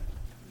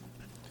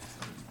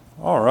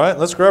All right,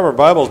 let's grab our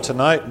Bible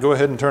tonight and go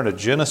ahead and turn to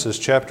Genesis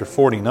chapter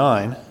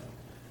 49.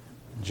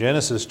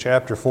 Genesis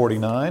chapter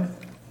 49.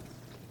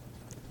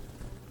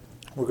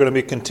 We're going to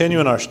be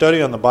continuing our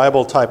study on the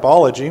Bible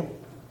typology.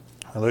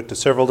 I looked at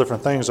several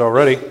different things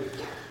already.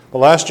 But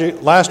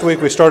last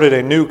week we started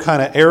a new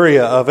kind of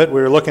area of it.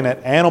 We were looking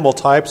at animal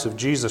types of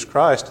Jesus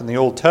Christ in the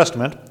Old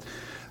Testament.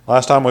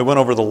 Last time we went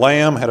over the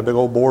lamb, had a big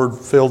old board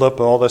filled up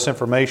with all this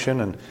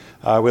information,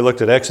 and we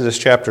looked at Exodus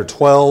chapter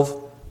 12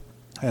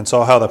 and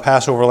saw how the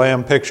Passover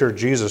lamb pictured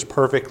Jesus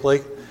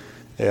perfectly,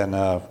 and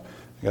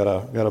got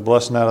a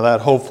blessing out of that,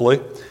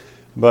 hopefully.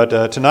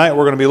 But tonight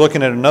we're going to be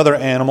looking at another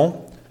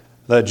animal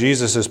that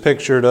Jesus is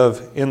pictured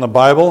of in the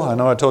Bible. I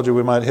know I told you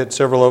we might hit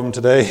several of them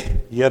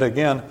today yet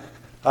again.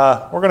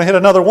 We're going to hit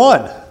another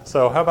one,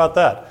 so how about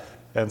that?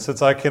 And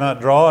since I cannot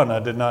draw and I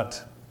did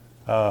not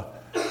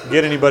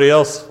get anybody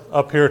else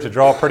up here to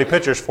draw pretty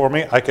pictures for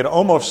me, I can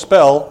almost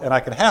spell and I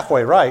can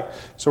halfway write,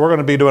 so we're going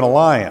to be doing a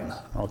lion,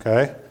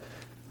 okay?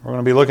 We're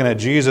going to be looking at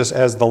Jesus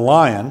as the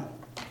lion.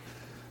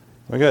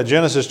 We got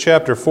Genesis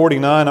chapter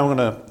 49.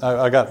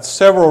 I got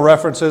several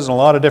references and a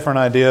lot of different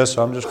ideas,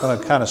 so I'm just going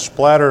to kind of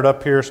splatter it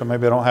up here so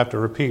maybe I don't have to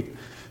repeat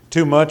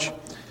too much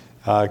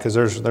because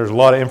there's a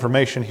lot of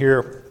information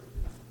here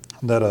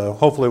that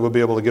hopefully we'll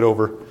be able to get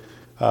over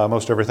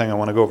most everything I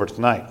want to go over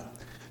tonight.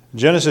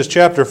 Genesis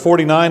chapter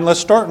 49, let's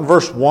start in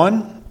verse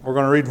 1. We're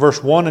going to read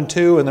verse 1 and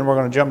 2, and then we're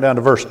going to jump down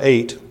to verse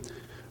 8.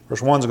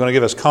 Verse 1 is going to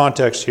give us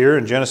context here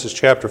in Genesis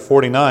chapter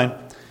 49.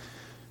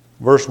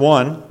 Verse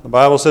 1, the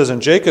Bible says,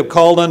 "And Jacob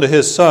called unto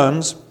his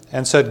sons,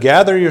 and said,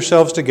 Gather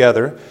yourselves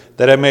together,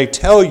 that I may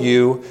tell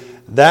you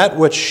that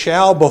which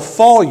shall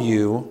befall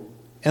you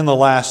in the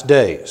last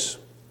days.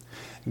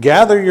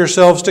 Gather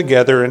yourselves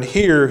together, and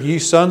hear, ye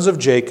sons of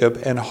Jacob,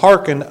 and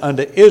hearken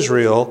unto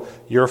Israel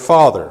your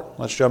father."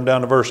 Let's jump down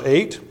to verse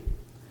 8,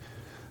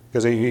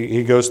 because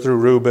he goes through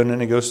Reuben,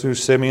 and he goes through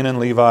Simeon and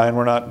Levi, and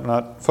we're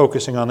not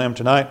focusing on them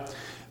tonight.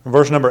 In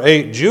verse number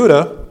 8,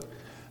 "Judah,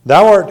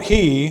 thou art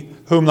he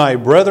whom thy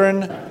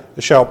brethren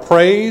shall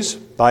praise.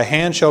 Thy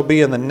hand shall be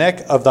in the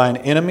neck of thine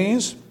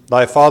enemies.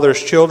 Thy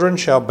father's children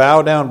shall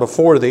bow down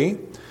before thee.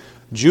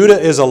 Judah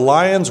is a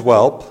lion's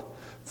whelp.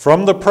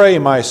 From the prey,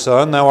 my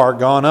son, thou art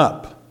gone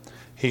up.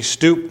 He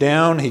stooped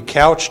down, he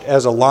couched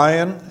as a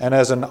lion, and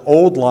as an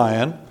old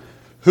lion.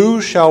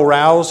 Who shall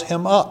rouse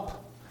him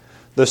up?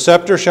 The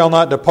scepter shall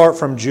not depart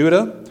from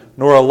Judah,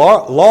 nor a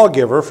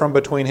lawgiver from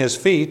between his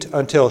feet,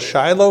 until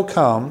Shiloh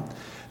come,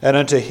 and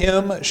unto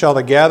him shall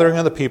the gathering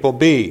of the people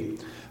be."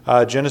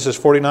 Genesis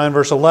 49,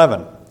 verse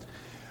 11.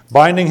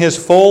 "Binding his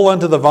foal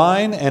unto the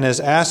vine, and his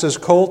ass's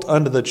colt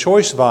unto the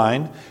choice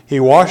vine, he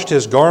washed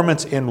his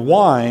garments in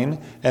wine,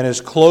 and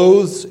his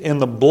clothes in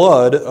the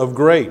blood of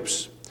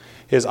grapes.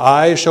 His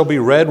eyes shall be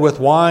red with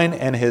wine,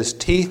 and his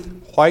teeth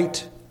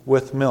white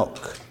with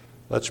milk."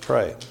 Let's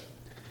pray.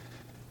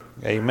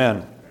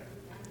 Amen.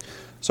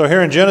 So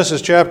here in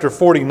Genesis chapter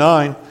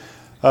 49,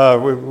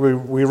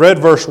 we read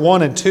verse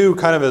 1 and 2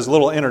 kind of as a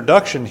little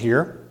introduction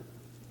here.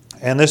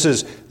 And this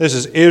is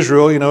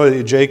Israel. You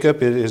know, Jacob,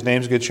 his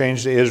names get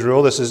changed to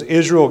Israel. This is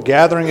Israel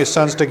gathering his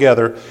sons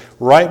together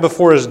right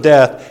before his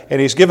death.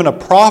 And he's given a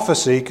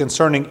prophecy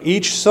concerning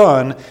each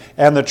son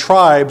and the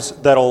tribes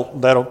that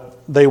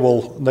they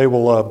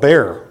will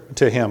bear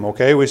to him.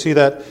 Okay, we see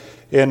that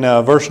in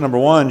verse number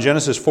 1,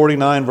 Genesis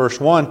 49, verse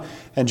 1.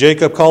 "And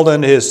Jacob called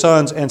unto his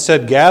sons and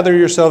said, Gather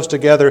yourselves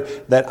together,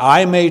 that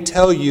I may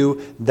tell you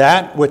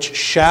that which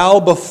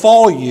shall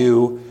befall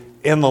you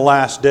in the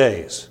last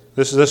days."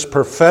 This is this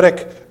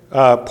prophetic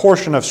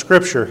portion of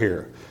Scripture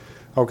here.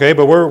 Okay,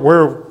 but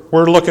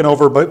we're looking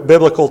over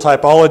biblical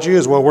typology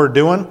is what we're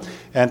doing.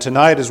 And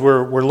tonight is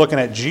we're looking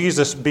at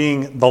Jesus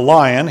being the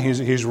lion.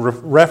 He's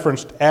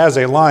referenced as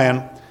a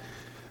lion.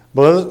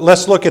 But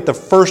let's look at the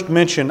first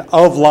mention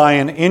of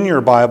lion in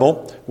your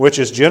Bible, which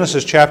is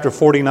Genesis chapter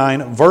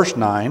 49, verse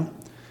 9.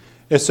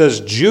 It says,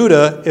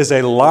 "Judah is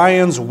a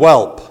lion's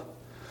whelp.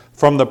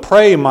 From the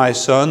prey, my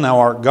son, thou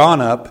art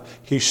gone up.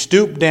 He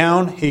stooped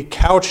down, he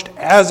couched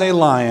as a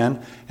lion,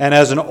 and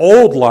as an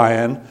old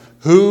lion,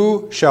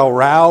 who shall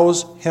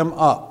rouse him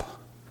up?"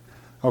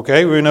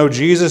 Okay, we know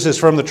Jesus is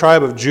from the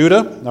tribe of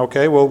Judah.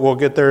 Okay, we'll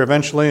get there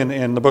eventually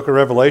in the book of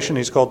Revelation.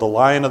 He's called the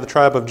Lion of the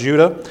tribe of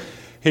Judah.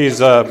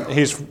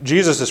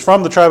 Jesus is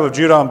from the tribe of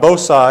Judah on both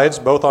sides,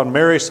 both on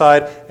Mary's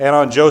side and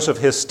on Joseph,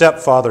 his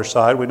stepfather's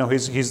side. We know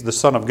he's the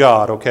son of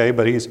God, okay,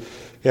 but he's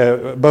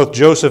both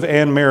Joseph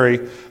and Mary.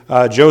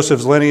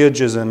 Joseph's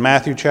lineage is in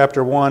Matthew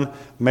chapter 1.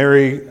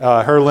 Mary,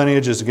 her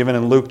lineage is given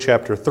in Luke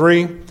chapter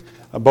 3.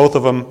 Both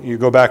of them, you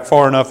go back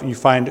far enough, you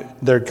find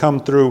they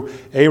come through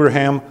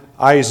Abraham,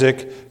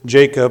 Isaac,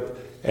 Jacob,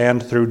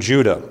 and through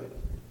Judah.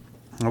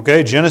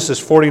 Okay, Genesis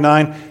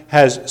 49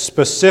 has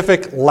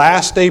specific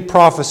last day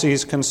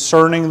prophecies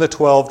concerning the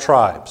 12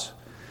 tribes.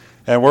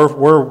 And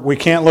we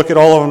can't look at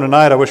all of them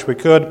tonight, I wish we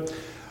could.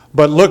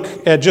 But look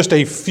at just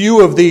a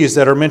few of these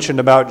that are mentioned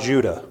about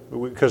Judah.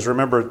 Because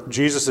remember,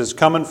 Jesus is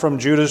coming from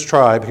Judah's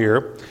tribe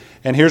here.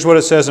 And here's what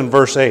it says in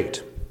verse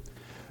 8.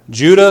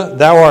 "Judah,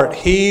 thou art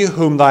he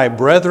whom thy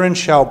brethren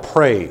shall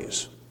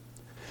praise.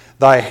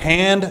 Thy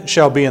hand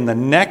shall be in the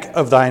neck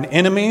of thine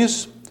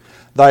enemies.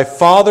 Thy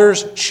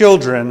father's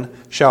children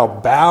shall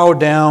bow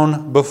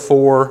down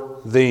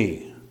before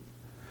thee.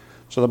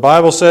 So the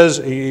Bible says,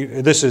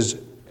 this is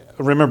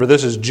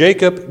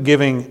Jacob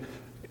giving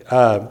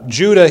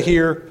Judah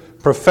here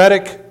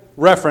prophetic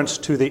reference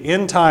to the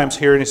end times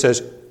here. And he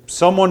says,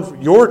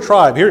 someone, your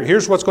tribe,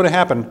 here's what's going to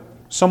happen.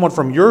 Someone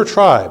from your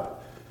tribe,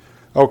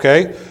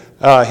 okay?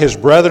 His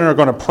brethren are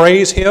going to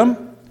praise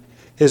him.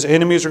 His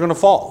enemies are going to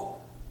fall.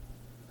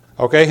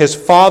 Okay, his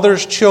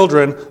father's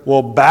children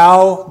will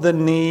bow the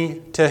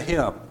knee to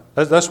him.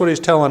 That's what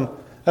he's telling.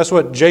 That's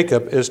what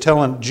Jacob is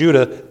telling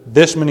Judah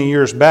this many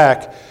years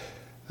back.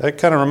 That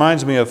kind of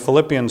reminds me of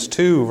Philippians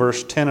 2,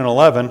 verse 10 and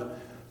 11,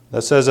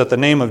 that says, at the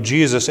name of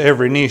Jesus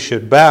every knee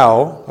should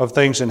bow, of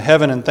things in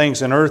heaven and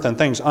things in earth and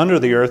things under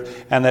the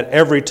earth, and that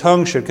every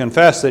tongue should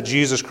confess that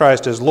Jesus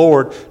Christ is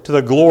Lord, to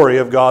the glory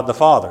of God the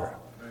Father.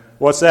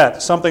 What's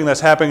that? Something that's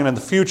happening in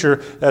the future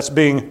that's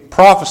being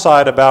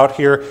prophesied about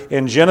here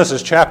in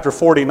Genesis chapter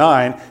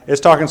 49. It's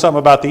talking something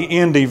about the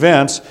end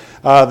events.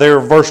 There,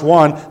 verse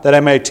 1, that I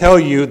may tell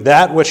you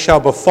that which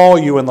shall befall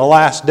you in the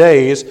last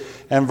days.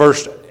 And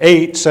verse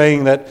 8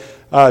 saying that,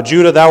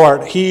 Judah, thou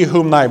art he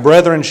whom thy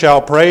brethren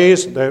shall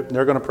praise. They're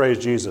going to praise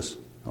Jesus.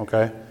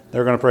 Okay?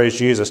 They're going to praise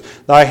Jesus.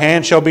 Thy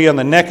hand shall be on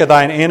the neck of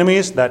thine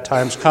enemies. That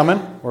time's coming.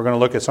 We're going to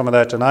look at some of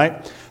that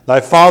tonight. Thy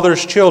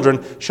father's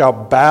children shall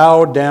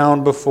bow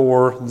down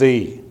before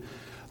thee.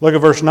 Look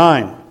at verse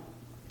 9.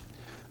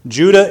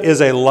 Judah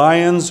is a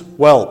lion's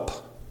whelp.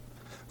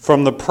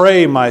 From the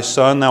prey, my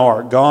son, thou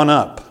art gone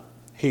up.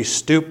 He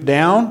stooped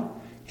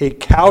down. He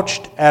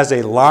couched as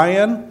a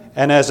lion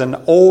and as an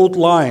old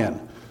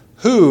lion.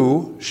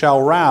 Who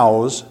shall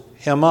rouse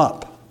him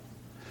up?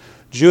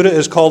 Judah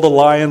is called a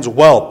lion's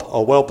whelp.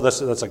 A whelp,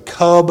 that's a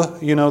cub,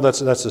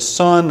 that's a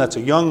son, that's a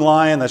young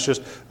lion, that's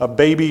just a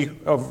baby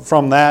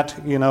from that.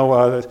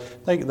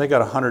 They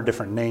got 100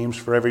 different names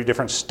for every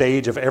different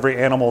stage of every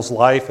animal's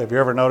life. Have you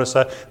ever noticed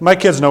that? My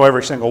kids know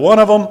every single one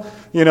of them.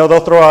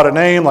 They'll throw out a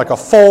name like a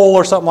foal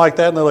or something like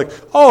that, and they're like,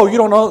 oh, you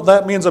don't know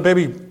that means a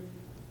baby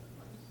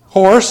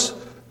horse?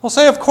 Well,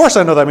 say, of course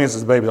I know that means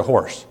it's a baby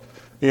horse.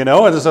 And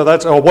so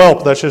that's a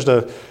whelp. That's just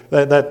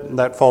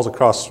that falls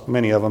across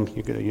many of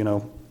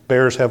them.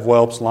 Bears have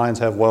whelps, lions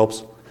have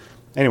whelps.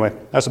 Anyway,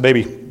 that's a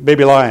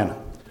baby lion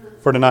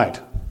for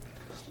tonight.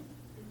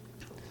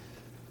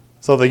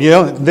 So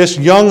this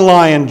young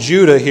lion,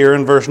 Judah, here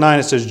in verse 9,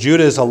 it says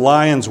Judah is a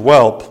lion's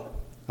whelp.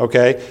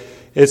 Okay?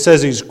 It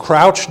says he's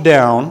crouched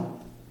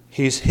down,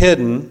 he's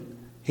hidden,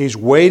 he's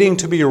waiting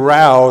to be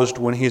roused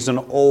when he's an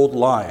old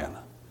lion.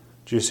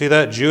 Do you see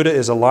that? Judah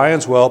is a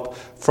lion's whelp.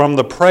 From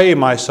the prey,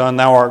 my son,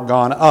 thou art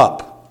gone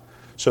up.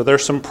 So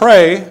there's some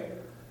prey,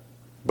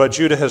 but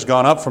Judah has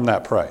gone up from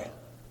that prey.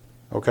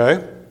 Okay?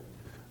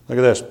 Look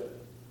at this.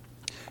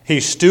 He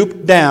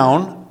stooped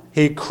down,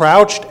 he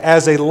crouched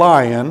as a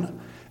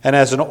lion, and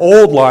as an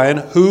old lion,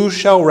 who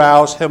shall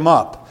rouse him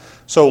up?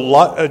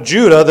 So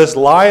Judah, this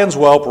lion's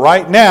whelp,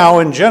 right now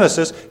in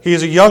Genesis,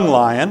 he's a young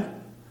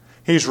lion.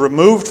 He's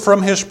removed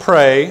from his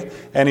prey,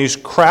 and he's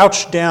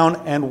crouched down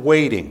and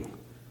waiting.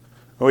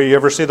 Well, you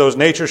ever see those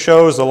nature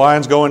shows? The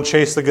lions go and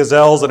chase the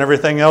gazelles and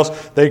everything else.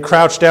 They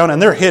crouch down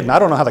and they're hidden. I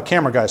don't know how the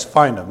camera guys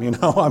find them,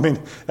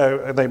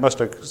 they must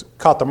have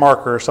caught the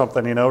marker or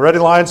something, Ready,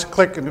 lions?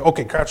 Click. And,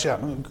 okay, crouch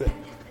down. Good.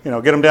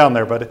 Get them down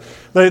there. But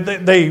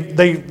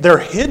they're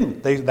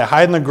hidden. They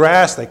hide in the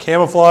grass. They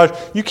camouflage.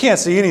 You can't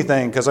see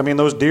anything because,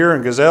 those deer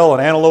and gazelle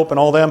and antelope and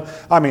all them,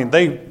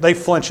 they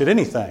flinch at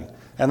anything.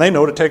 And they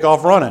know to take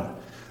off running.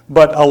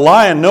 But a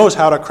lion knows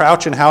how to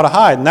crouch and how to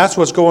hide. And that's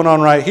what's going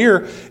on right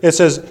here. It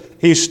says,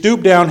 he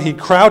stooped down, he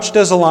crouched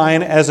as a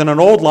lion, as in an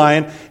old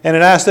lion, and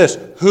it asks this,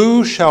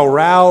 who shall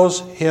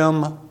rouse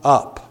him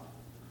up?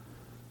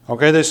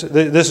 Okay, this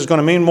is going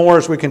to mean more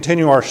as we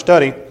continue our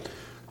study.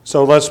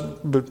 So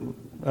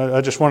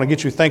I just want to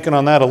get you thinking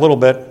on that a little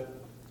bit.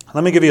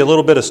 Let me give you a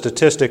little bit of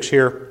statistics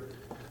here.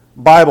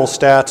 Bible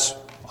stats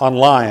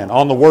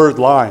on the word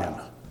lion.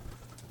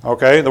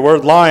 Okay, the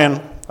word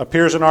lion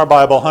appears in our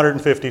Bible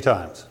 150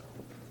 times.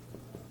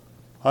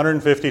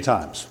 150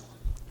 times.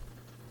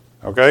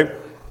 Okay?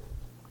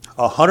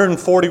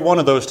 141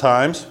 of those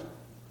times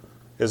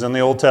is in the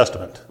Old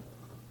Testament.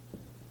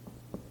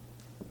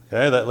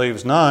 Okay, that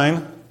leaves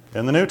 9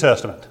 in the New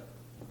Testament.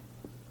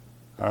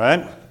 All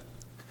right?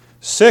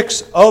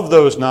 6 of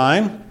those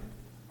 9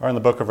 are in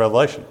the book of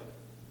Revelation.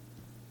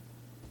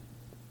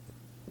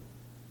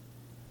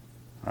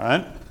 All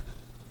right?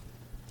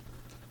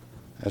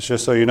 That's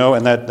just so you know,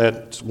 and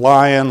that's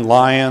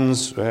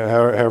lions,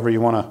 however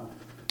you want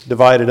to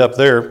divide it up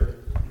there.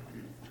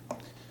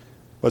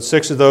 But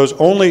 6 of those,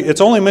 it's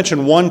only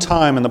mentioned one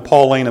time in the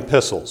Pauline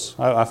epistles.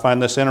 I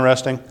find this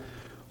interesting.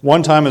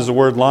 One time does the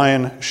word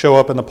lion show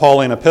up in the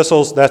Pauline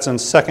epistles. That's in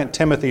 2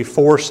 Timothy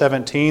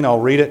 4:17. I'll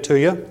read it to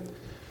you.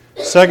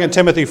 2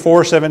 Timothy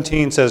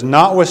 4:17 says,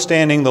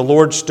 notwithstanding the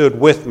Lord stood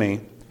with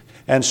me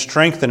and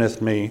strengtheneth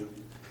me.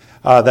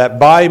 that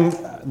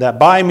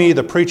by me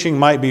the preaching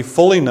might be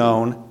fully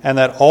known, and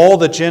that all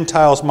the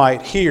Gentiles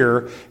might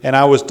hear, and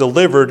I was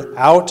delivered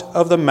out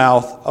of the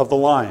mouth of the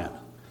lion.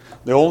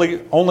 The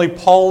only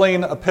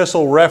Pauline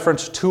epistle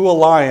reference to a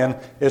lion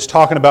is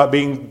talking about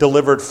being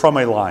delivered from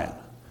a lion.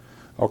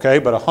 Okay,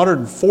 but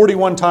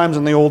 141 times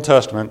in the Old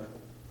Testament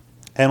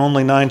and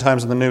only 9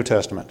 times in the New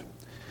Testament.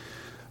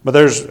 But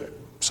there's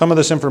some of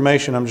this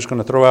information I'm just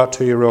going to throw out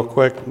to you real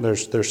quick.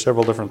 There's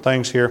several different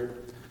things here.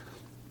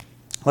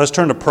 Let's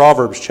turn to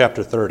Proverbs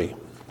chapter 30.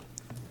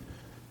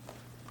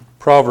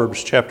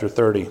 Proverbs chapter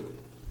 30.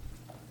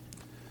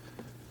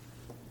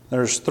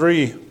 There's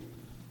 3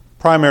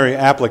 primary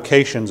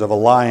applications of a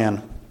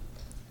lion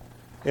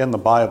in the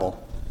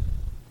Bible.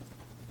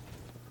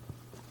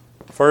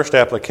 First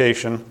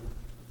application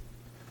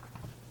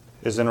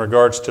is in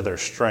regards to their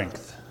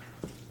strength.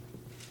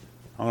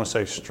 I'm going to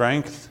say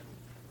strength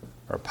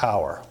or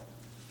power.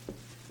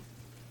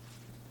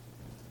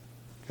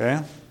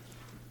 Okay?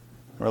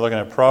 We're looking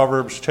at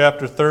Proverbs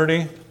chapter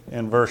 30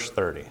 and verse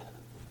 30.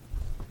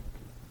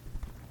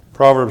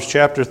 Proverbs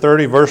chapter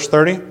 30, verse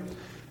 30. It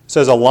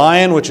says, "A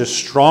lion which is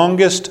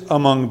strongest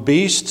among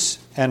beasts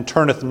and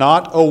turneth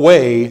not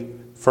away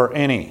for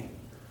any."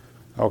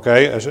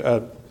 Okay,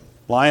 a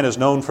lion is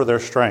known for their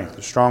strength.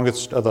 The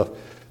strongest of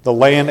the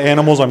land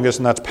animals, I'm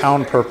guessing that's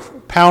pound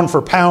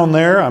for pound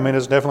there. I mean,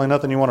 it's definitely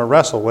nothing you want to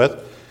wrestle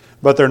with.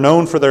 But they're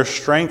known for their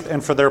strength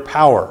and for their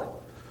power.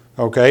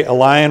 Okay, a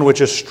lion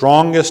which is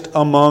strongest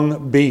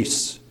among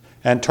beasts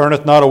and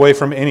turneth not away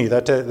from any.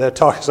 That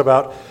talks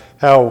about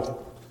how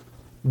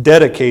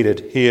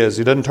dedicated he is.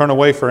 He doesn't turn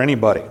away for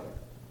anybody.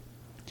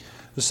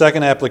 The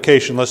second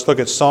application, let's look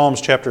at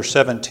Psalms chapter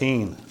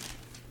 17.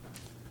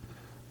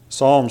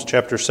 Psalms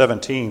chapter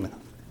 17.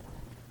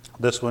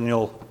 This one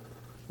you'll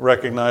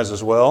recognize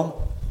as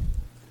well.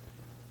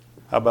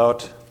 How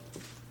about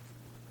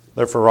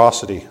their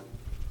ferocity?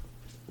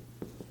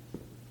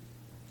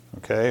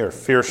 Okay, or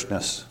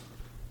fierceness.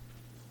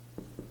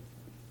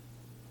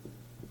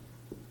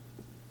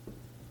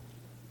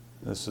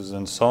 This is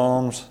in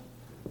Psalms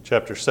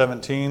chapter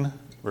 17,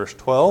 verse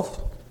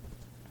 12.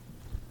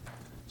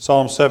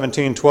 Psalm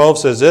 17:12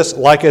 says this,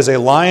 "Like as a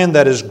lion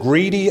that is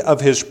greedy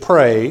of his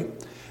prey,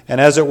 and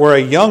as it were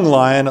a young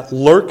lion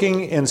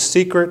lurking in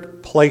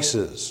secret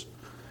places."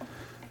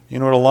 You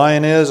know what a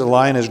lion is? A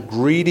lion is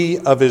greedy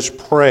of his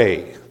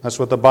prey. That's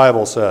what the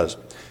Bible says.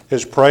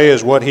 His prey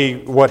is what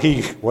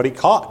he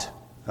caught.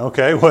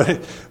 Okay,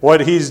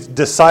 what he's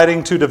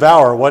deciding to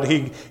devour, what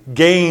he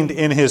gained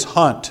in his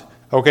hunt.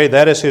 Okay,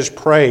 that is his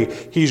prey.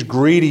 He's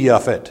greedy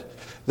of it.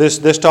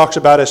 This talks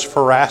about his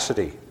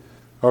ferocity.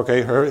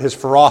 Okay, his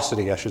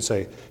ferocity, I should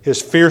say.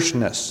 His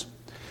fierceness.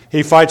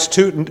 He fights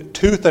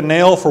tooth and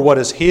nail for what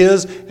is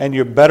his, and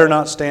you better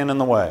not stand in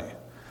the way.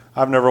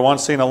 I've never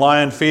once seen a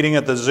lion feeding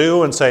at the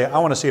zoo and say, I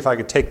want to see if I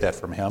could take that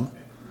from him.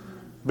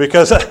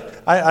 Because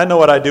I know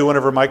what I do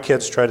whenever my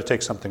kids try to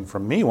take something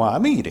from me while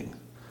I'm eating.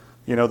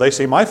 You know, they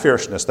see my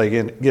fierceness. They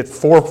get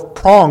 4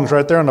 prongs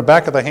right there on the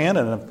back of the hand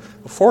and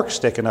a fork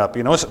sticking up.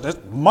 You know, it's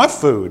my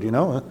food, you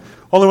know.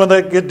 Only one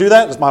that do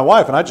that is my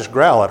wife, and I just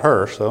growl at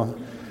her. So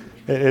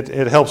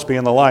it helps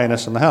being the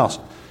lioness in the house.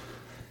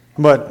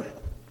 But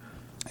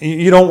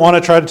you don't want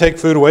to try to take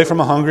food away from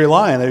a hungry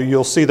lion.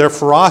 You'll see their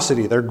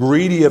ferocity. They're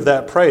greedy of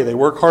that prey. They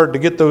work hard to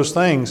get those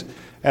things,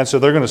 and so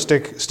they're going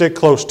to stick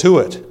close to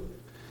it.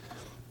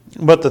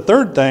 But the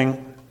third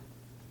thing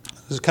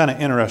is kind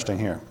of interesting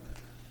here.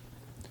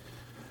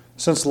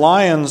 Since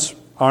lions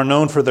are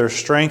known for their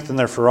strength and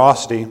their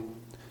ferocity,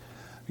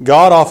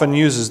 God often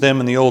uses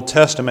them in the Old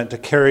Testament to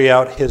carry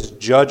out His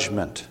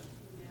judgment,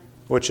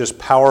 which is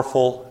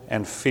powerful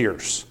and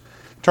fierce.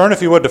 Turn,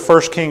 if you would, to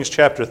 1 Kings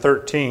chapter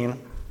 13.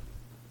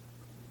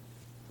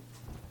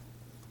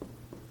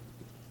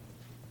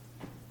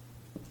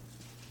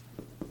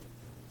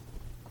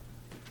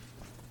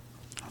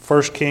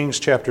 1 Kings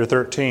chapter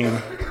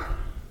 13.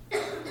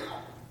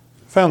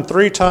 Found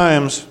 3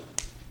 times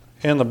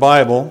in the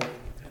Bible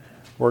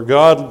where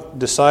God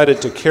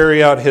decided to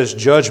carry out His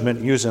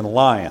judgment using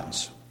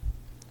lions.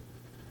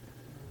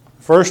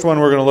 The first one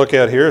we're going to look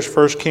at here is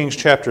 1 Kings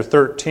chapter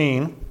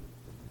 13.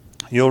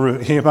 You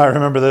might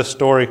remember this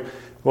story.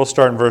 We'll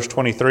start in verse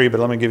 23, but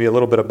let me give you a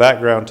little bit of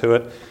background to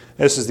it.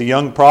 This is the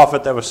young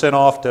prophet that was sent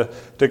off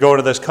to go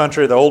into this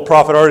country. The old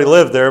prophet already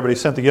lived there, but he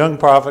sent the young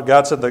prophet.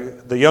 God sent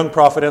the young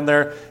prophet in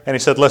there, and he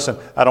said, listen,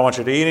 I don't want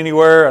you to eat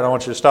anywhere. I don't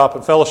want you to stop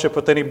and fellowship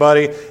with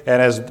anybody.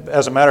 And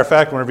as a matter of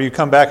fact, whenever you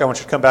come back, I want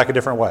you to come back a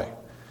different way.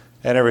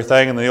 And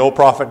everything. And the old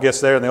prophet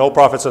gets there, and the old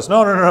prophet says,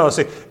 no.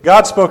 See,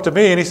 God spoke to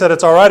me, and He said,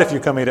 it's all right if you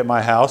come eat at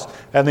my house.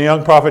 And the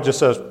young prophet just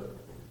says,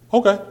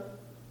 okay.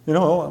 You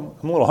know,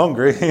 I'm a little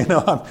hungry. You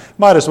know, I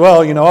might as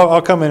well. You know,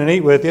 I'll come in and eat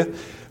with you.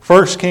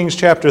 1 Kings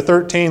chapter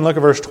 13, look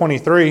at verse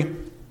 23.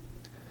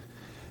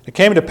 It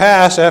came to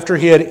pass after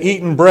he had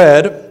eaten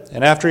bread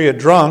and after he had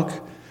drunk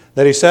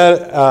that he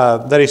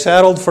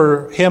saddled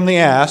for him the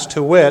ass,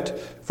 to wit,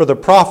 for the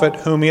prophet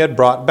whom he had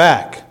brought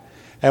back.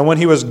 And when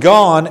he was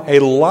gone, a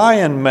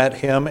lion met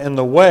him in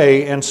the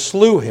way and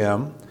slew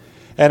him.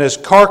 And his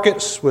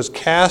carcass was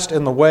cast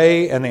in the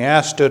way, and the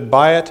ass stood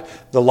by it.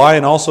 The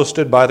lion also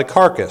stood by the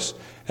carcass.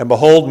 And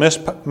behold,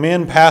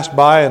 men passed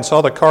by and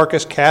saw the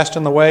carcass cast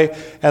in the way,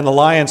 and the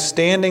lion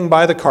standing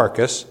by the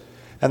carcass.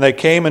 And they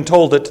came and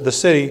told it to the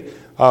city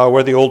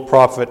where the old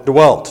prophet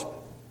dwelt.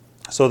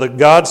 So that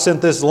God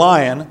sent this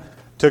lion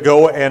to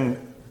go and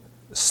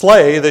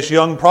slay this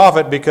young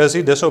prophet because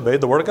he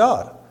disobeyed the word of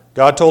God.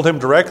 God told him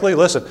directly,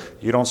 listen,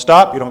 you don't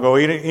stop, you don't go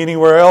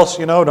anywhere else,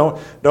 don't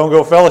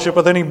go fellowship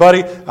with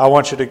anybody. I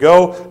want you to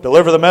go,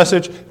 deliver the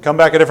message, come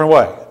back a different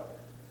way.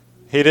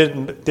 He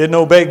didn't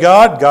obey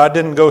God. God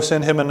didn't go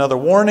send him another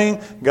warning.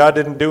 God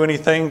didn't do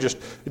anything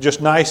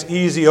just nice,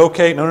 easy,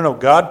 okay. No.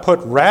 God put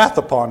wrath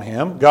upon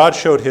him. God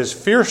showed his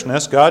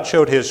fierceness. God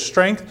showed his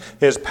strength,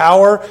 his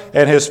power,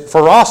 and his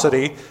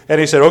ferocity.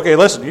 And he said, okay,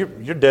 listen,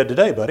 you're dead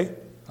today, buddy.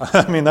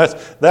 I mean,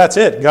 that's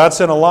it. God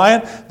sent a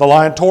lion. The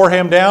lion tore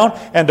him down.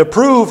 And to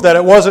prove that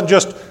it wasn't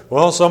just,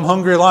 some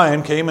hungry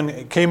lion came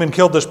and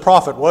killed this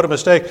prophet. What a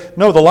mistake.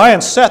 No, the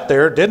lion sat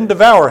there, didn't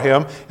devour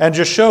him, and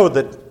just showed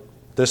that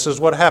this is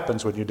what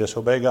happens when you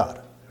disobey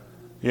God.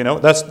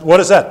 What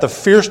is that? The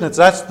fierceness,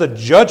 that's the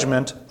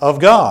judgment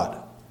of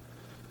God.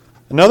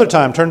 Another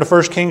time, turn to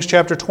 1 Kings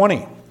chapter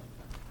 20.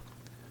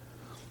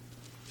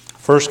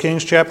 1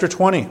 Kings chapter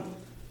 20.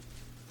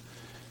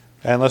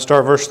 And let's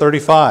start verse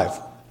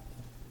 35.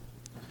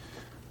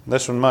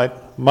 This one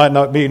might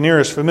not be near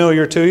as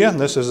familiar to you.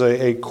 This is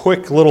a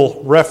quick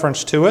little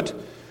reference to it.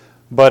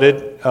 But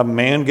a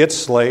man gets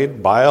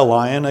slayed by a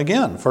lion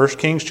again. 1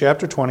 Kings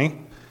chapter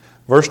 20.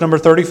 Verse number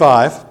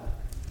 35.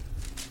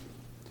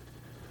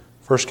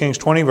 1 Kings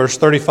 20, verse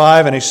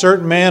 35. And a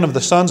certain man of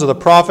the sons of the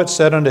prophets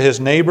said unto his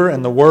neighbor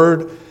in the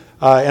word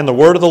of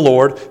the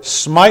Lord,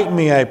 smite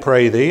me, I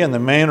pray thee. And the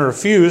man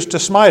refused to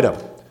smite him.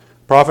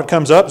 The prophet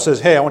comes up and says,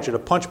 hey, I want you to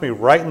punch me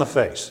right in the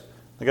face.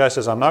 The guy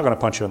says, I'm not going to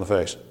punch you in the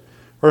face.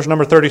 Verse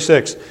number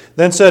 36.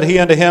 Then said he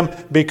unto him,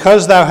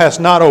 because thou hast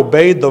not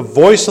obeyed the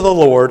voice of the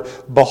Lord,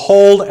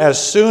 behold,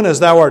 as soon as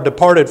thou art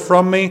departed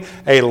from me,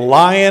 a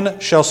lion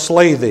shall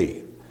slay thee.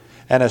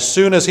 And as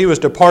soon as he was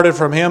departed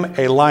from him,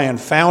 a lion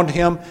found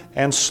him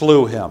and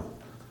slew him.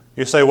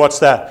 You say, what's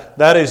that?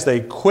 That is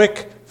the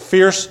quick,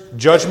 fierce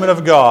judgment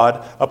of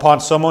God upon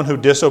someone who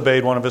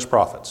disobeyed one of his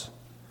prophets.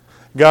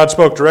 God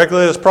spoke directly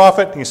to this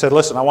prophet. He said,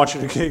 listen, I want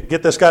you to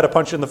get this guy to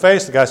punch you in the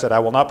face. The guy said, I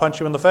will not punch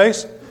you in the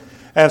face.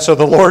 And so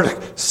the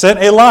Lord sent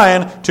a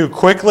lion to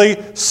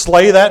quickly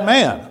slay that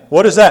man.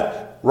 What is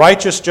that?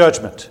 Righteous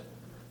judgment.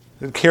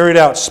 Carried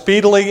out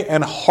speedily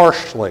and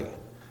harshly.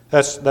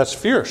 That's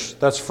fierce.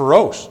 That's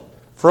ferocious.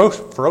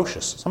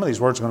 Some of these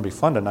words are going to be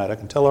fun tonight, I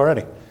can tell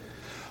already.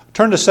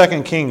 Turn to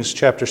 2 Kings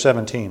chapter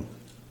 17.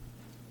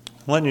 I'm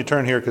letting you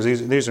turn here because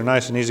these are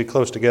nice and easy,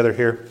 close together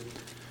here.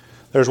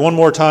 There's one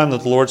more time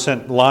that the Lord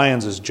sent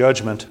lions as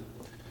judgment.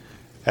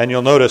 And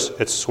you'll notice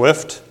it's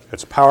swift,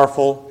 it's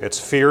powerful, it's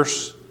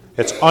fierce,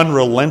 it's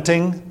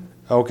unrelenting.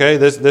 Okay,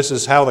 this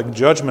is how the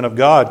judgment of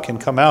God can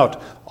come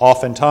out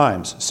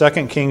oftentimes.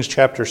 2 Kings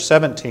chapter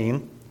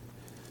 17,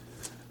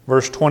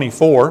 verse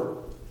 24.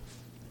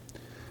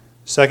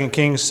 2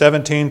 Kings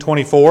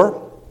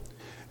 17:24.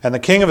 And the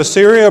king of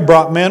Assyria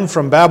brought men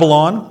from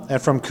Babylon,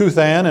 and from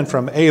Cuthan, and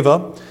from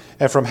Ava,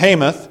 and from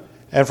Hamath,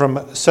 and from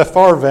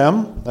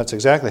Sepharvaim, that's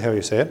exactly how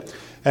you say it,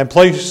 and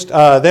placed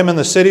them in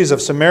the cities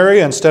of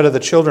Samaria instead of the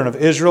children of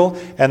Israel,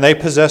 and they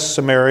possessed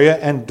Samaria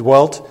and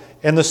dwelt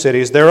in the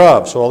cities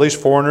thereof. So all these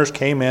foreigners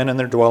came in and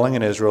they're dwelling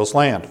in Israel's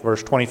land.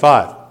 Verse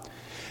 25.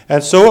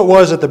 And so it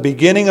was at the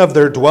beginning of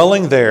their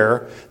dwelling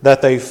there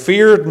that they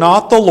feared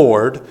not the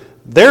Lord,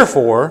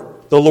 therefore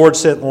the Lord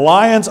sent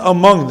lions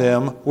among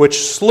them,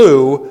 which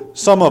slew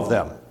some of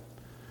them.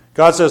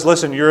 God says,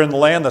 listen, you're in the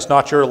land that's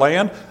not your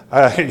land.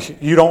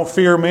 You don't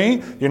fear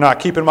me. You're not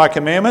keeping my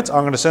commandments.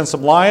 I'm going to send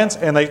some lions.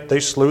 And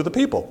they slew the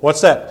people. What's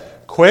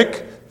that?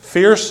 Quick,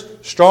 fierce,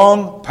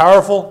 strong,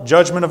 powerful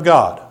judgment of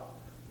God.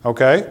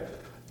 Okay?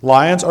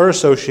 Lions are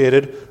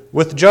associated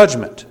with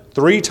judgment.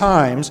 3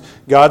 times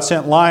God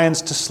sent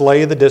lions to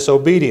slay the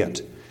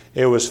disobedient.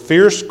 It was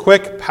fierce,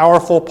 quick,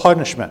 powerful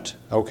punishment.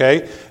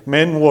 Okay?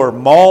 Men were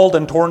mauled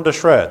and torn to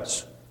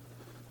shreds.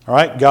 All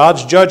right?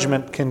 God's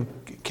judgment can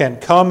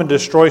come and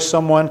destroy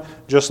someone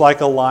just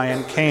like a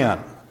lion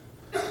can.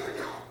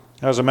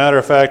 As a matter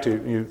of fact,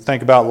 you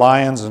think about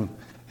lions and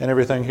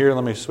everything here.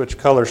 Let me switch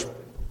colors.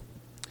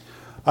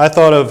 I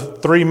thought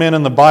of 3 men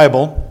in the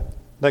Bible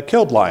that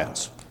killed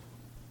lions.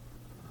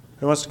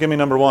 Who wants to give me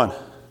number 1?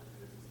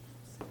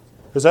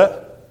 Who's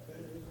that?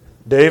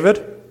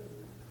 David.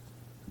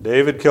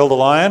 David killed a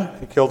lion.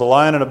 He killed a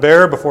lion and a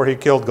bear before he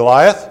killed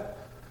Goliath.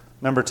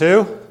 Number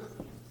 2.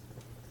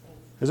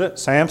 Is it?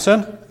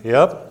 Samson.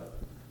 Yep.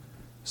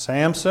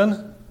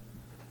 Samson.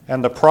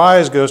 And the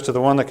prize goes to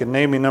the one that can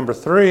name me number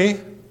 3.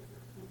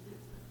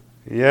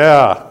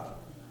 Yeah.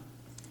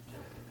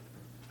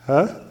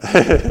 Huh?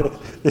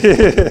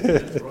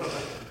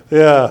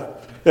 Yeah.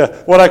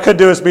 What I could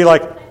do is be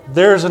like,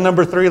 there's a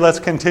number 3, let's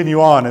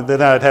continue on. And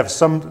then I'd have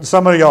some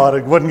of y'all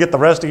that wouldn't get the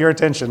rest of your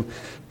attention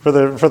for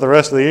the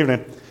rest of the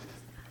evening.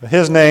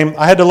 His name,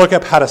 I had to look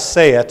up how to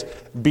say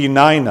it,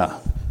 Benaiah.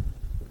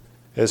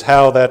 is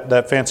how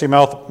that fancy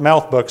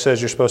mouth book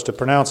says you're supposed to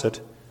pronounce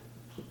it.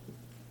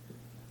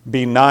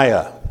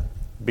 Benaiah.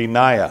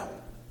 Benaiah.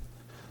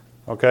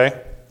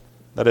 Okay?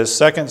 That is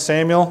 2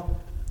 Samuel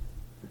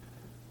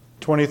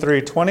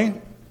 23:20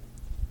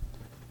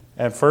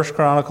 and 1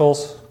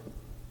 Chronicles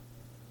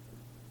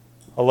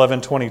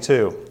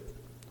 11:22.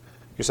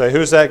 You say,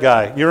 who's that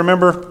guy? You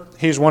remember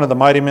he's one of the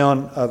mighty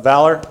men of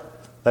valor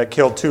that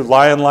killed 2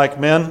 lion-like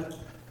men,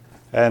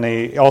 and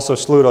he also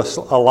slew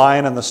a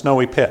lion in the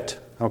snowy pit.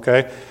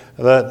 Okay?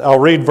 I'll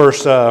read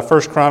verse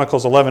 1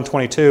 Chronicles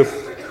 11:22.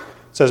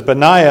 It says,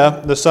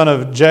 Benaiah, the son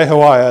of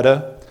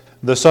Jehoiada,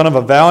 the son of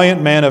a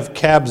valiant man of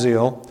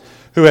Kabzeel,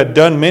 who had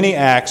done many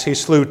acts, he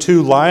slew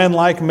 2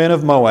 lion-like men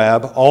of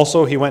Moab.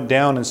 Also he went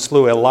down and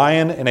slew a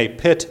lion in a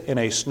pit in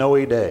a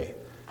snowy day.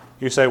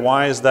 You say,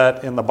 why is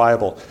that in the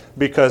Bible?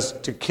 Because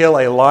to kill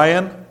a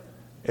lion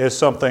is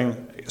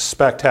something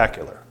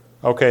spectacular.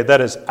 Okay,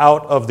 that is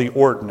out of the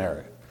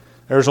ordinary.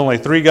 There's only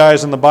 3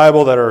 guys in the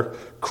Bible that are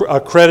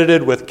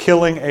accredited with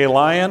killing a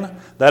lion.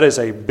 That is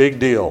a big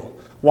deal.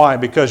 Why?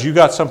 Because you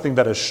got something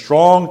that is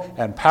strong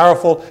and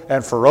powerful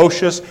and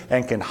ferocious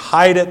and can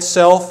hide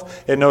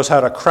itself. It knows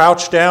how to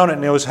crouch down. It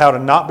knows how to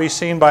not be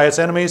seen by its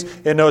enemies.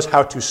 It knows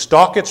how to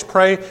stalk its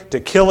prey, to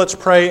kill its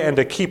prey, and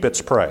to keep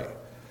its prey.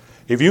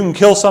 If you can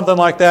kill something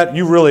like that,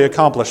 you really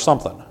accomplished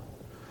something.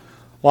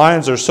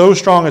 Lions are so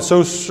strong and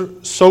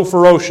so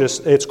ferocious,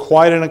 it's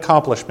quite an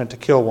accomplishment to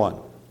kill one.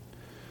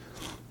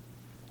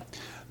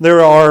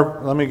 There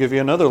are, let me give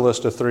you another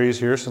list of 3s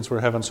here since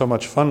we're having so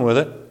much fun with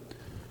it.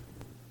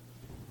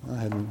 I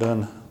hadn't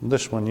done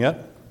this one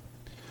yet.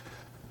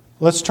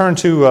 Let's turn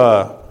to,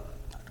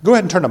 go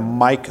ahead and turn to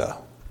Micah.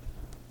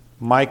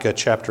 Micah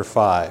chapter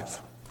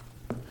 5.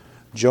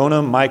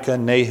 Jonah, Micah,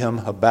 Nahum,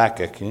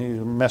 Habakkuk.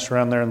 You mess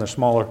around there in the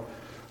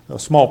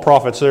small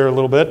prophets there a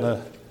little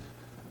bit.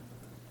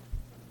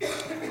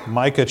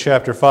 Micah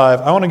chapter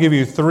 5. I want to give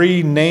you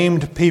 3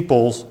 named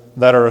peoples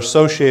that are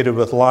associated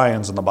with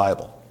lions in the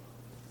Bible.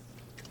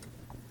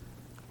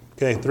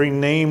 Okay, 3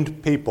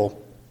 named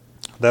people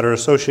that are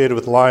associated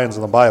with lions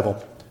in the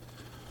Bible.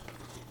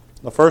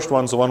 The first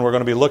one's the one we're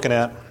going to be looking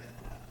at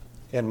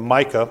in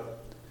Micah,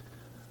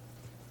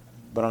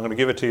 but I'm going to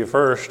give it to you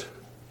first.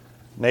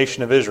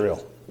 Nation of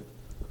Israel.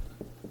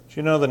 Do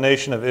you know the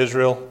nation of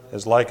Israel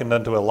is likened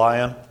unto a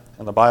lion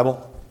in the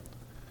Bible?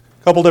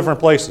 A couple different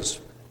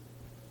places.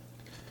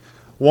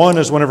 One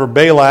is whenever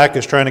Balak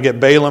is trying to get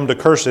Balaam to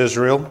curse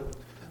Israel.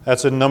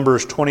 That's in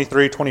Numbers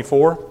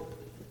 23:24.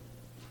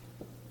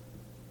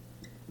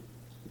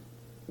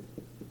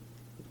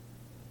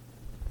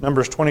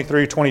 Numbers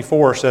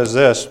 23:24 says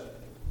this,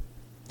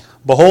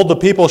 Behold, the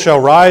people shall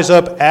rise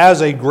up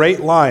as a great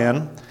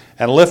lion,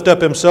 and lift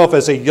up himself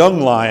as a young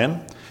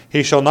lion.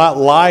 He shall not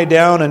lie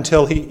down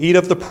until he eat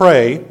of the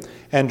prey,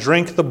 and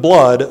drink the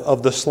blood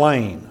of the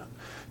slain.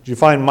 Did you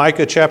find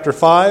Micah chapter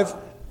 5?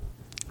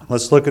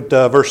 Let's look at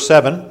verse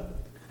 7.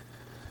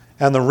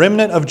 And the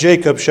remnant of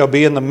Jacob shall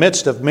be in the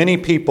midst of many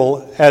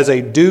people as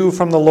a dew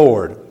from the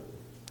Lord,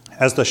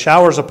 as the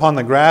showers upon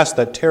the grass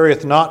that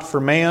tarrieth not for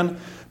man,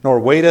 nor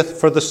waiteth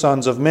for the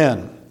sons of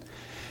men.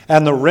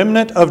 And the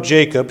remnant of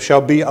Jacob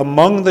shall be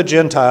among the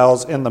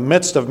Gentiles in the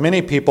midst of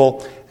many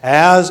people,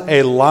 as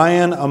a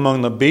lion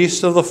among the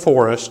beasts of the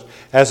forest,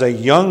 as a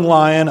young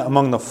lion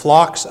among the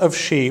flocks of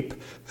sheep,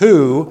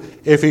 who,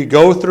 if he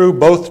go through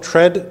both,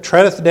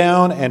 treadeth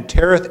down and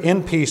teareth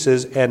in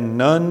pieces, and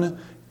none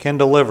can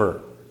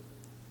deliver.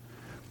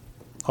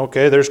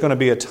 Okay, there's going to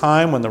be a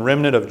time when the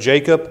remnant of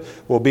Jacob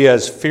will be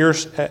as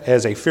fierce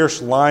as a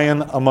fierce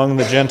lion among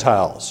the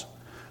Gentiles.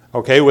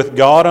 Okay, with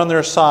God on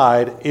their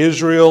side,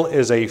 Israel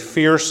is a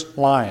fierce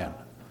lion.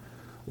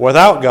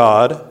 Without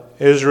God,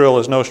 Israel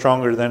is no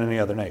stronger than any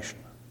other nation.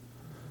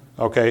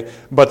 Okay,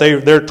 but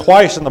they're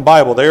twice in the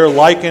Bible. They are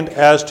likened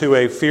as to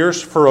a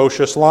fierce,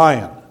 ferocious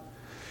lion.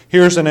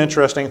 Here's an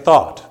interesting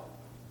thought.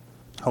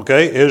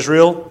 Okay,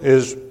 Israel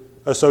is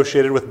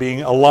associated with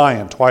being a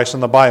lion twice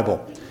in the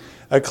Bible.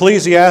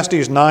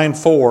 Ecclesiastes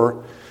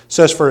 9:4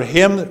 says,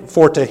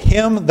 For to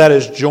him that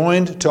is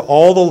joined to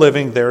all the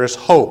living there is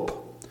hope.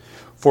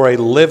 For a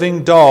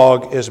living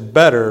dog is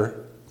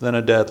better than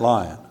a dead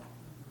lion.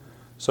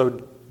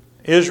 So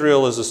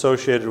Israel is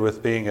associated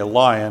with being a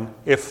lion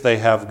if they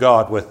have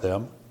God with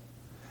them.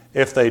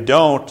 If they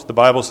don't, the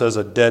Bible says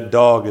a dead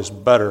dog is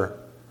better.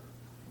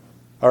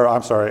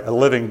 A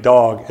living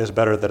dog is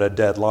better than a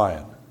dead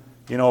lion.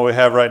 You know what we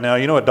have right now?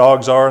 You know what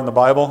dogs are in the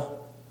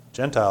Bible?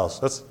 Gentiles.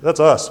 That's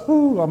us.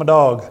 Woo, I'm a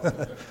dog.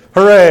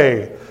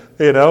 Hooray!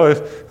 You know,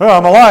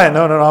 I'm a lion.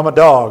 No, I'm a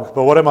dog.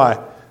 But what am I?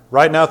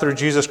 Right now, through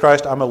Jesus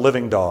Christ, I'm a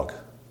living dog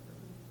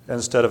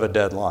instead of a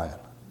dead lion.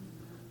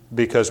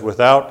 Because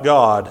without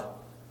God,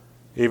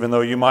 even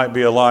though you might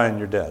be a lion,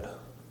 you're dead.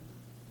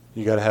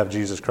 You got to have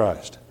Jesus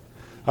Christ.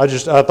 I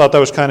thought that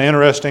was kind of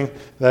interesting,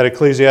 that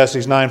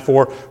Ecclesiastes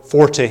 9:4,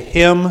 For to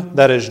him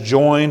that is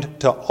joined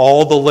to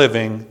all the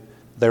living,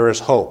 there is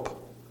hope.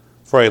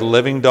 For a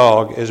living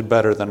dog is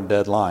better than a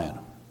dead lion.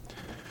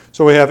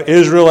 So we have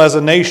Israel as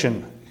a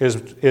nation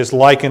is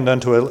likened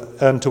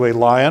unto a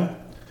lion.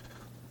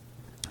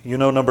 You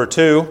know, number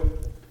 2,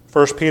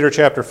 1 Peter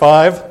chapter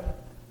 5.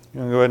 You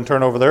can go ahead and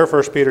turn over there,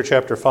 1 Peter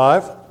chapter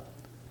 5.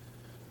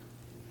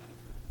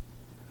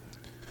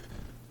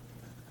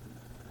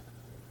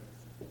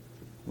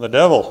 The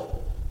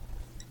devil.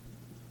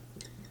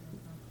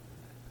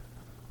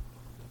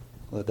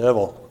 The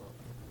devil.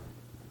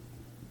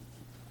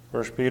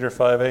 1 Peter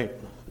 5:8.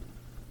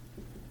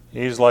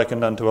 He's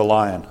likened unto a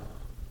lion.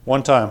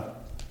 One time.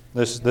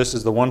 This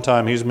is the one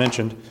time he's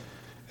mentioned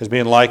as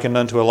being likened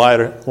unto a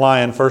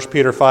lion. 1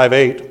 Peter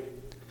 5:8.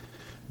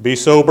 Be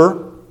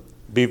sober,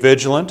 be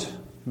vigilant,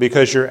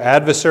 because your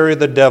adversary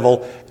the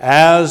devil,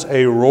 as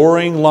a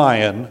roaring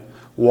lion,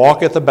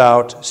 walketh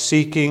about,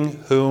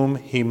 seeking whom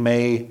he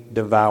may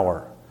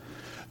devour.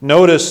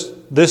 Notice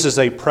this is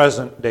a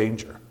present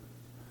danger.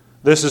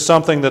 This is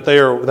something that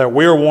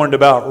we're warned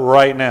about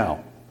right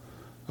now.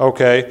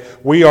 Okay?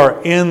 We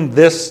are in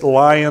this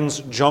lion's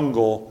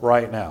jungle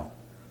right now.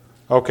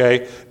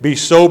 Okay? Be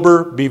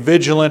sober, be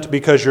vigilant,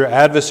 because your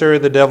adversary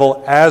the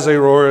devil, as a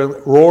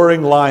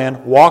roaring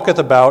lion, walketh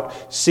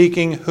about,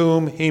 seeking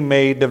whom he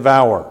may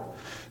devour.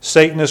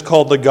 Satan is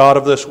called the god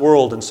of this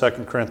world in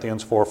 2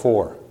 Corinthians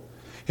 4:4.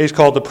 He's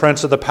called the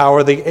prince of the power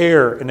of the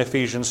air in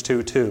Ephesians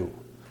 2:2.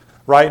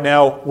 Right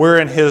now, we're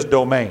in his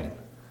domain.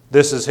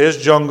 This is his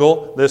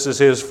jungle, this is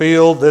his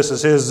field, this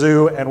is his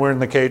zoo, and we're in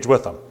the cage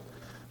with him.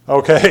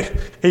 Okay?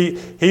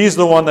 He's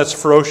the one that's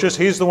ferocious.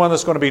 He's the one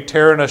that's going to be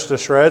tearing us to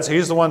shreds.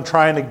 He's the one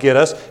trying to get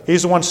us.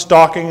 He's the one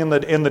stalking in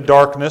the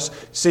darkness,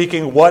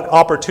 seeking what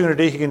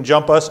opportunity he can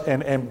jump us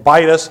and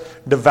bite us,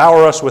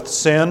 devour us with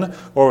sin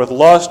or with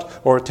lust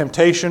or with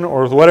temptation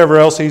or with whatever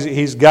else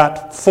he's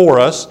got for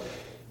us.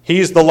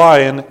 He's the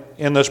lion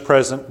in this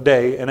present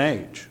day and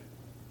age.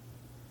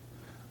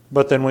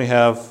 But then we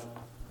have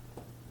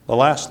the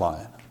last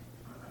lion,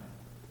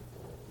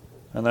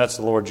 and that's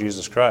the Lord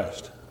Jesus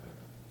Christ.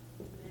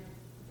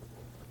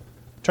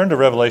 Turn to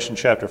Revelation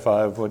chapter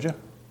 5, would you?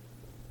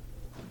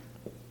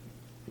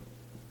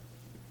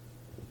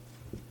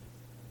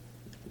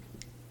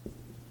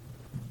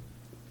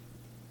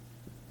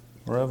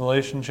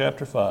 Revelation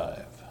chapter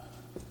 5.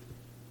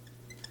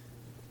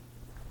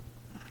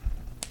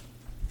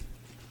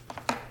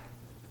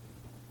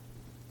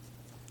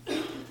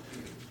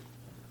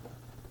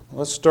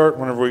 Let's start,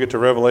 whenever we get to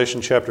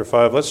Revelation chapter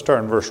 5, let's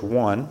start in verse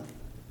 1.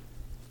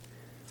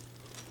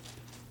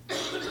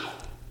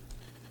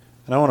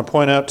 And I want to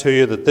point out to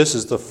you that this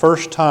is the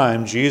first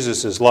time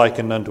Jesus is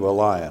likened unto a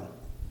lion.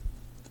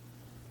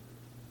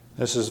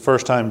 This is the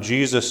first time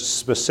Jesus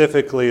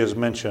specifically is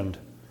mentioned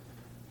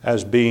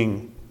as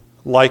being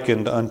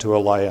likened unto a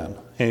lion.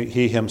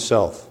 He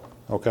himself.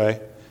 Okay?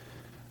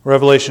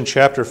 Revelation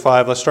chapter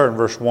 5, let's start in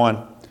verse 1.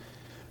 It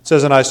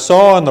says, And I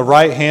saw in the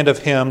right hand of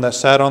him that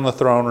sat on the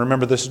throne.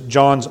 Remember, this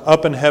John's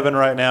up in heaven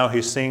right now.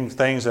 He's seeing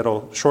things that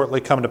will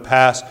shortly come to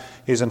pass.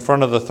 He's in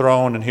front of the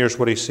throne, and here's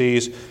what he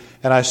sees.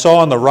 And I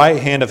saw in the right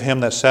hand of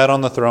him that sat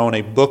on the throne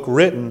a book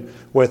written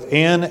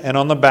within and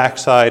on the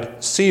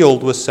backside,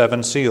 sealed with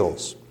 7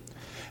 seals.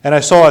 And I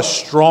saw a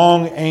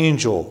strong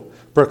angel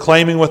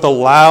proclaiming with a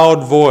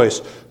loud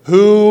voice,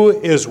 Who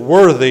is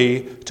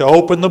worthy to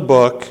open the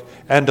book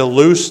and to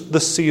loose the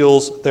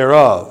seals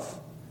thereof?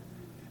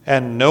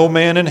 And no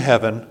man in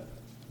heaven,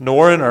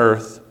 nor in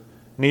earth,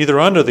 neither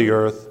under the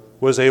earth,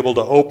 was able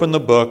to open the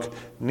book,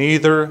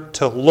 neither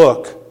to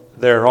look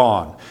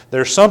thereon.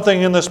 There's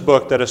something in this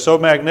book that is so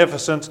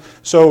magnificent,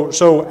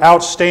 so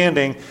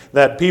outstanding,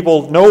 that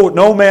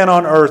no man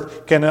on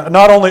earth can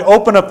not only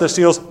open up the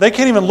seals, they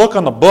can't even look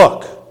on the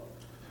book.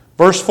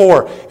 Verse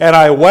 4, And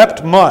I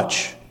wept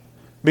much,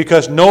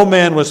 because no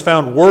man was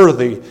found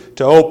worthy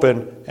to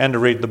open and to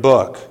read the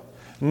book,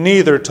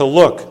 neither to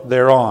look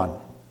thereon.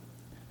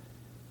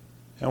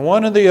 And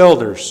one of the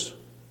elders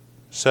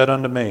said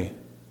unto me,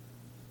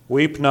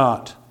 Weep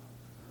not.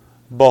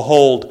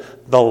 Behold,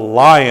 the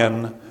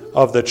Lion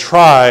of the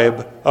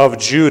tribe of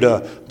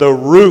Judah, the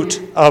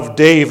root of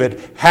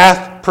David,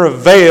 hath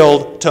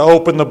prevailed to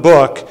open the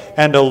book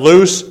and to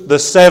loose the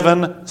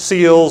 7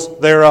 seals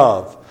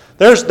thereof.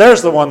 There's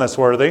the one that's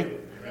worthy.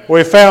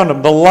 We found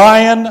him, the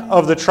Lion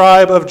of the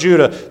tribe of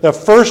Judah. The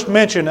first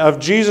mention of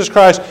Jesus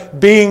Christ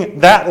being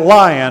that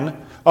Lion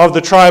of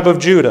the tribe of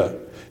Judah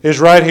is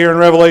right here in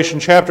Revelation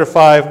chapter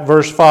 5,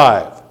 verse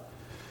 5.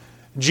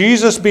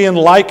 Jesus being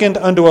likened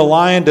unto a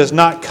lion does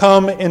not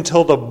come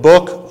until the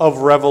book of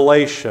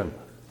Revelation.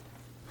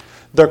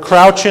 The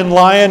crouching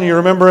lion, you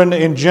remember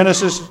in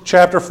Genesis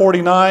chapter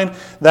 49,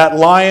 that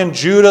lion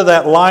Judah,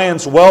 that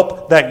lion's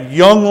whelp, that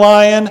young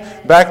lion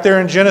back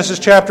there in Genesis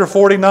chapter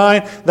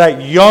 49,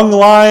 that young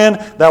lion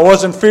that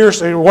wasn't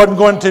fierce, he wasn't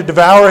going to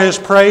devour his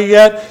prey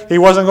yet, he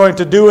wasn't going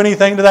to do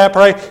anything to that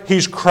prey.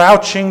 He's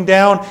crouching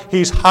down,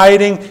 he's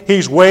hiding,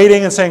 he's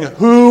waiting and saying,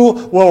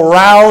 who will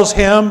rouse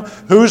him?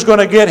 Who's going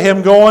to get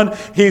him going?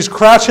 He's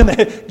crouching.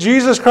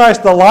 Jesus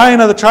Christ, the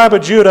Lion of the tribe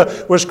of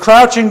Judah, was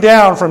crouching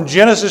down from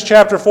Genesis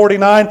chapter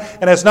 49,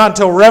 and it's not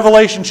until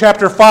Revelation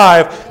chapter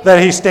 5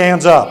 that he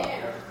stands up,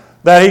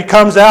 that he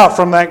comes out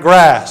from that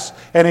grass,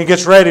 and he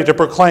gets ready to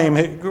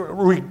proclaim,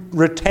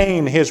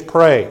 retain his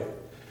prey.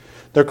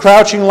 The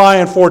crouching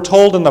lion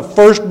foretold in the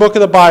first book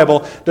of the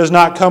Bible does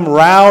not come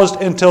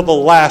roused until the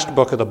last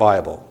book of the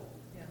Bible.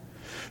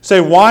 Say,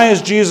 why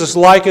is Jesus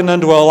likened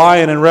unto a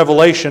lion in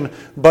Revelation,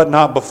 but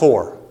not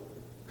before?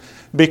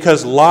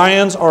 Because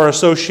lions are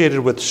associated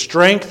with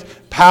strength,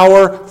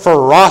 power,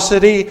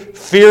 ferocity,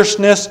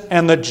 fierceness,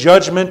 and the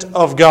judgment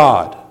of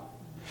God.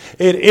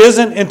 It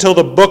isn't until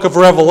the book of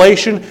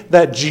Revelation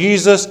that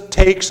Jesus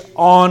takes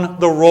on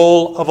the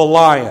role of a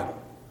lion.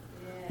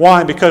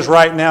 Why? Because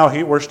right now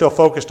we're still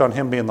focused on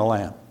Him being the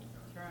Lamb.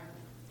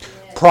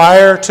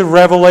 Prior to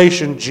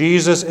Revelation,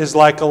 Jesus is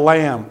like a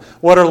lamb.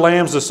 What are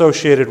lambs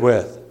associated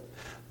with?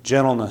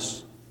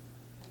 Gentleness,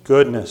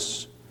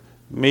 goodness,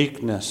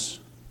 meekness,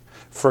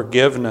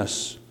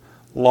 forgiveness,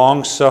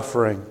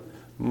 long-suffering,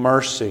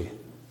 mercy.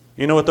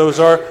 You know what those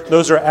are?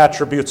 Those are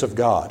attributes of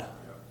God.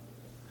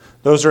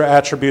 Those are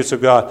attributes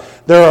of God.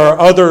 There are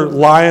other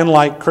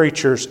lion-like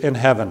creatures in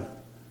heaven,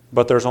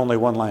 but there's only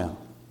one lamb.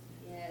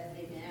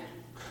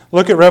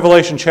 Look at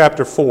Revelation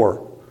chapter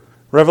 4.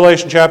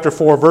 Revelation chapter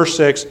 4, verse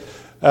 6.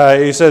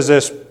 He says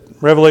this,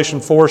 Revelation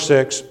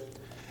 4:6.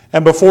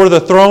 And before the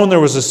throne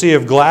there was a sea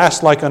of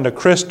glass like unto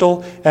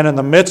crystal, and in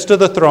the midst of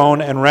the throne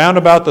and round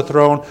about the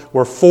throne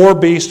were four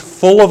beasts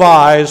full of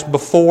eyes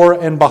before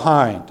and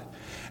behind.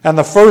 And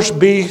the first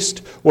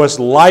beast was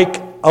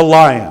like a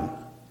lion,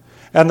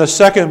 and the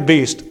second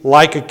beast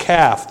like a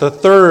calf. The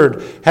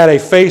third had a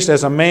face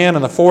as a man,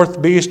 and the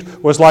fourth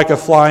beast was like a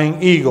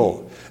flying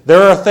eagle.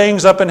 There are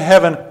things up in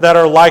heaven that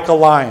are like a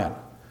lion.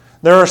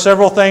 There are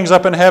several things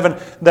up in heaven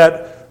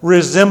that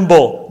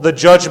resemble the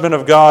judgment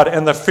of God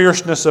and the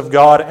fierceness of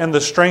God and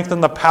the strength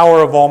and the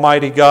power of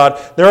Almighty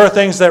God. There are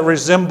things that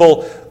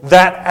resemble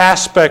that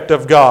aspect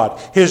of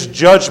God. His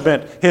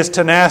judgment, His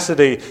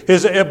tenacity,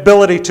 His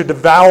ability to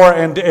devour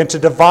and to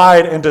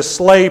divide and to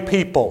slay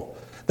people.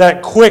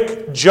 That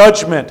quick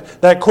judgment,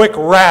 that quick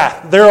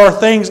wrath. There are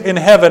things in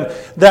heaven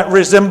that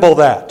resemble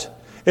that.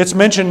 It's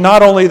mentioned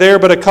not only there,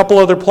 but a couple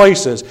other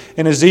places.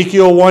 In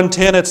Ezekiel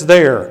 1:10, it's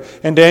there.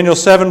 In Daniel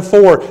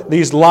 7:4,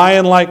 these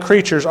lion-like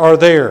creatures are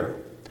there.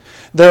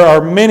 There are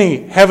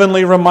many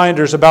heavenly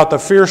reminders about the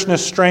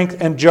fierceness, strength,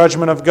 and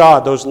judgment of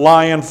God, those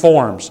lion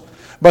forms.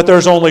 But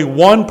there's only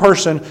one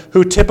person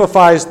who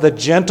typifies the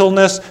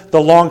gentleness,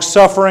 the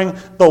long-suffering,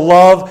 the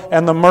love,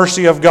 and the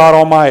mercy of God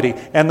Almighty.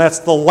 And that's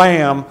the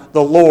Lamb,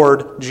 the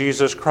Lord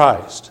Jesus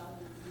Christ.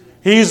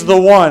 He's the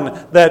one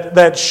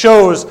that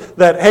shows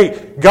that,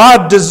 hey,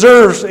 God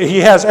deserves, He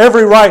has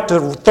every right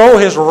to throw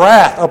His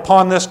wrath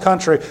upon this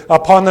country,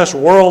 upon this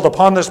world,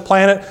 upon this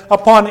planet,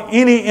 upon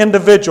any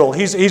individual.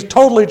 He's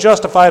totally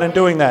justified in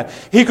doing that.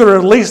 He could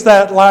release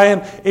that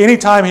lion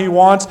anytime He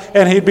wants,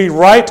 and He'd be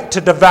right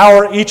to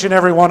devour each and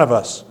every one of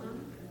us.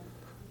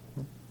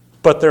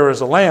 But there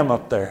is a lamb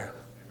up there.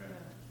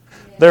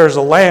 There's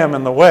a lamb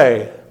in the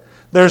way.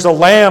 There's a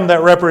lamb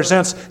that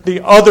represents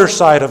the other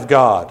side of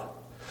God.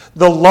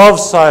 The love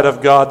side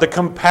of God, the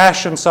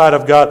compassion side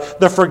of God,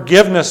 the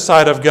forgiveness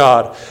side of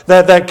God,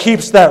 that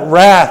keeps that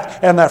wrath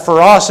and that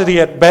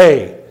ferocity at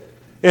bay.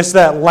 It's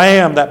that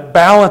lamb that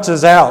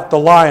balances out the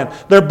lion.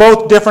 They're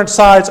both different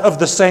sides of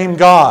the same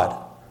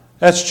God.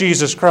 That's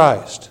Jesus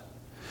Christ.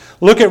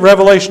 Look at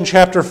Revelation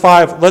chapter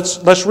 5.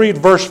 Let's read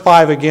verse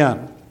 5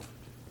 again.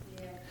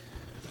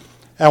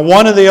 And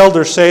one of the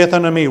elders saith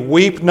unto me,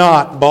 Weep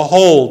not,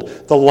 behold,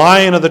 the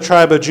Lion of the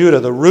tribe of Judah,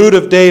 the Root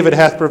of David,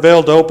 hath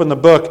prevailed to open the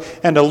book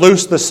and to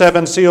loose the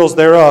seven seals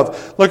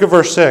thereof. Look at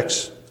verse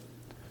 6.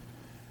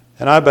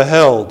 And I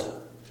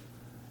beheld,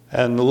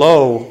 and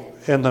lo,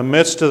 in the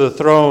midst of the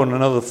throne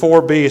and of the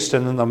four beasts,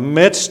 and in the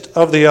midst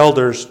of the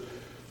elders,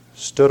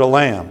 stood a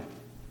lamb,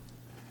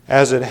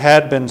 as it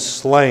had been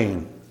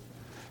slain,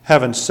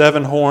 having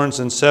 7 horns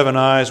and 7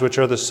 eyes, which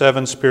are the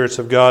 7 spirits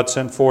of God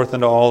sent forth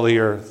into all the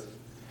earth.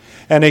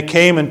 And he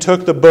came and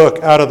took the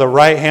book out of the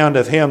right hand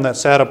of him that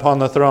sat upon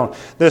the throne.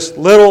 This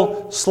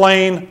little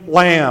slain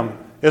lamb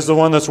is the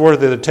one that's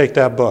worthy to take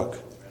that book.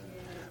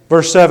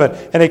 Verse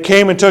 7, and he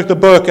came and took the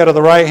book out of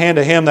the right hand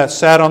of him that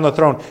sat on the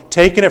throne,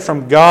 taking it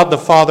from God the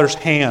Father's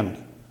hand.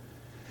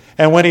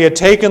 And when he had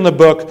taken the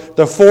book,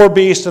 the 4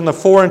 beasts and the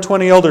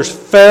 24 elders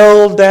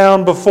fell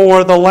down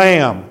before the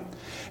Lamb,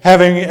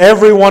 having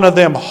every one of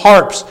them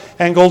harps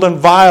and golden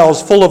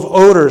vials full of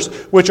odors,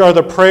 which are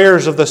the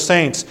prayers of the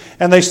saints.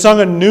 And they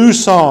sung a new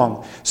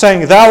song,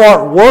 saying, Thou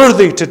art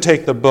worthy to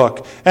take the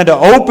book, and to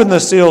open the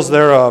seals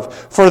thereof,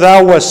 for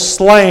thou wast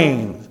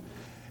slain,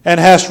 and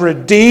hast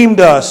redeemed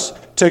us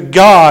to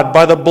God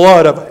by the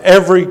blood of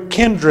every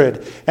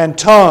kindred and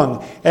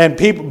tongue and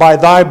people, by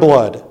thy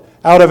blood,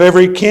 out of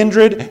every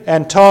kindred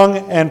and tongue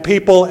and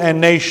people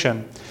and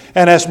nation,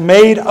 and hast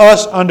made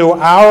us unto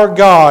our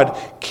God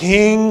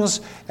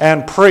kings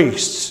and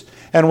priests,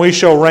 and we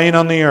shall reign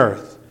on the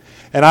earth.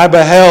 And I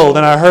beheld,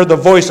 and I heard the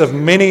voice of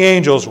many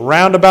angels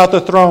round about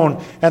the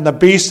throne, and the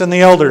beasts and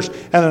the elders,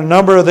 and the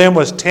number of them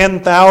was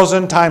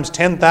 10,000 times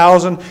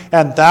 10,000,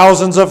 and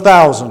thousands of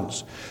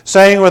thousands,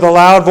 saying with a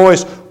loud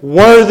voice,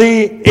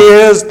 Worthy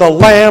is the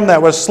Lamb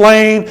that was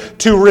slain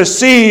to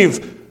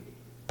receive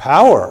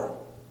power,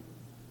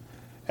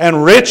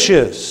 and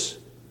riches,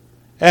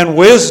 and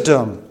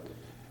wisdom,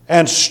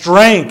 and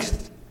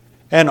strength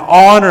and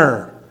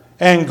honor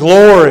and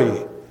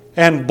glory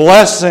and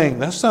blessing.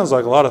 That sounds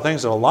like a lot of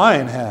things that a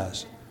lion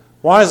has.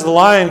 Why is the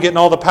lion getting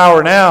all the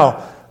power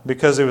now?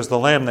 Because it was the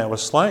lamb that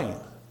was slain.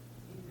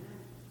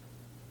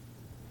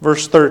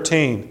 Verse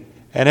 13,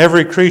 and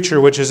every creature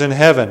which is in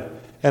heaven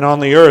and on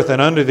the earth and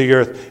under the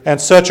earth,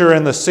 and such are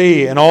in the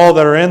sea, and all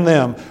that are in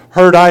them,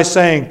 heard I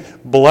saying,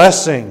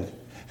 blessing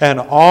and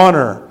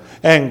honor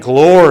and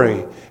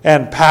glory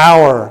and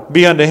power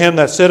be unto him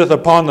that sitteth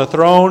upon the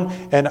throne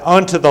and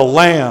unto the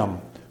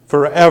Lamb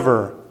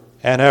forever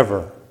and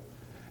ever.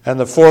 And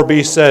the four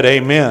beasts said,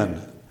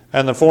 Amen.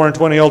 And the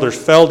 24 elders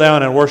fell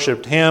down and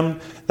worshipped him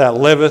that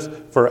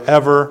liveth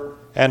forever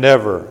and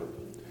ever.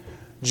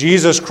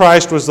 Jesus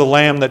Christ was the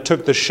Lamb that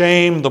took the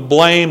shame, the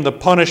blame, the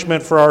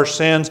punishment for our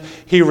sins.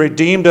 He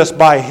redeemed us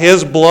by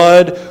his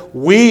blood.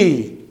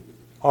 We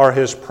are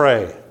his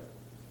prey.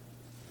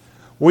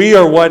 We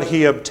are what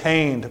he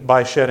obtained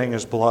by shedding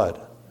his blood.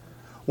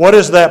 What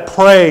is that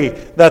prey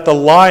that the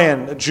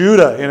lion,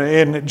 Judah,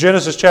 in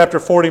Genesis chapter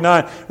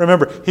 49,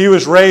 remember, he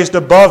was raised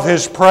above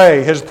his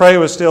prey. His prey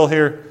was still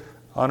here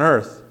on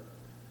earth.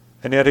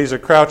 And yet he's a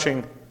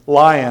crouching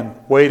lion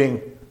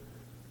waiting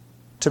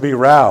to be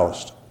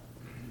roused.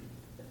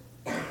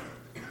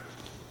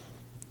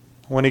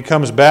 When he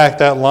comes back,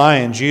 that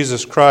lion,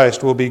 Jesus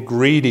Christ, will be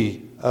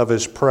greedy of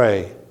his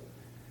prey.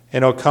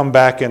 And he'll come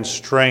back in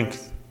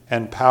strength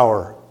and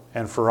power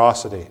and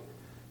ferocity.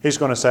 He's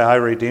going to say, I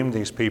redeemed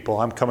these people.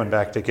 I'm coming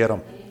back to get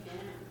them.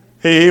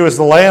 He was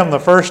the lamb the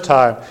first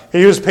time.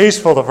 He was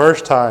peaceful the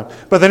first time.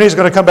 But then he's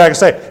going to come back and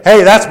say,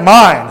 hey, that's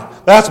mine.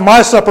 That's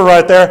my supper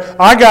right there.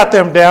 I got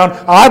them down.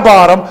 I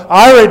bought them.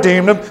 I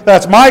redeemed them.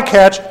 That's my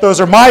catch. Those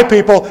are my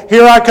people.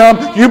 Here I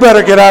come. You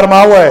better get out of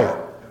my way.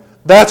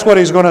 That's what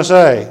he's going to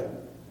say.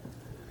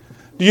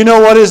 Do you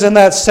know what is in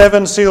that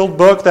seven-sealed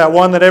book, that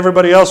one that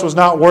everybody else was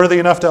not worthy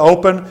enough to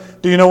open?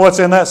 Do you know what's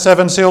in that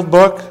seven-sealed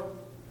book?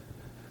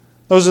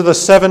 Those are the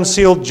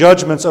seven-sealed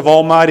judgments of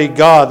Almighty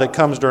God that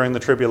comes during the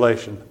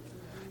tribulation.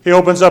 He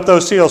opens up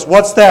those seals.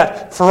 What's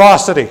that?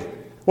 Ferocity.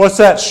 What's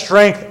that?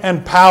 Strength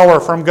and power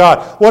from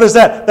God. What is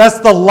that? That's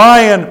the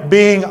lion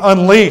being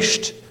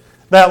unleashed.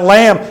 That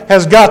lamb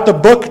has got the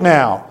book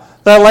now.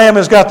 That lamb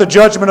has got the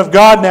judgment of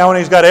God now, and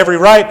he's got every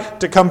right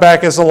to come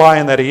back as the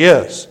lion that he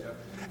is.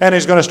 And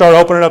he's going to start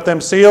opening up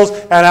them seals,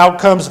 and out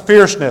comes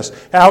fierceness,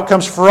 out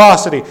comes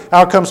ferocity,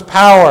 out comes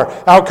power,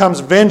 out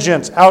comes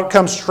vengeance, out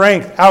comes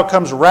strength, out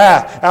comes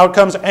wrath, out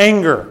comes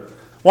anger.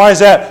 Why is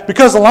that?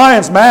 Because the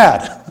lion's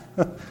mad.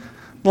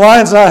 The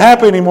lion's not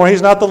happy anymore.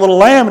 He's not the little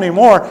lamb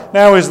anymore.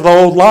 Now he's the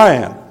old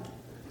lion.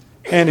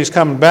 And he's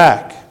coming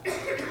back.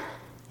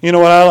 You know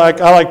what I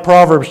like? I like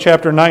Proverbs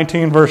chapter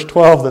 19, verse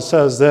 12 that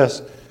says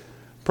this.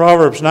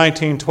 Proverbs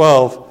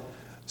 19:12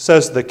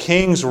 says, the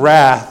king's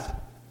wrath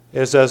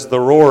is as the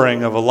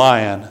roaring of a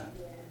lion,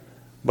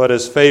 but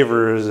his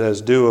favor is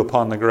as dew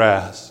upon the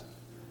grass.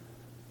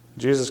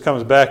 Jesus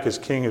comes back as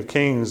King of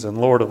kings and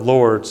Lord of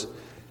lords.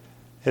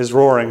 His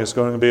roaring is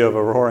going to be of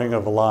a roaring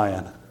of a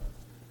lion.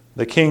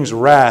 The king's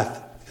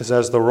wrath is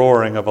as the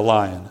roaring of a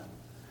lion.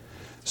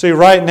 See,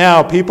 right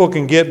now, people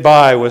can get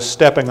by with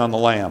stepping on the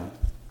lamb,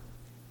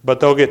 but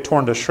they'll get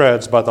torn to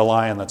shreds by the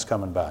lion that's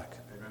coming back.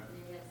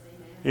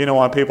 You know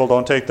why people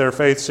don't take their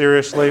faith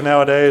seriously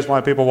nowadays?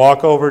 Why people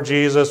walk over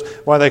Jesus?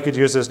 Why they could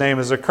use his name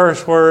as a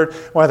curse word?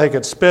 Why they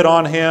could spit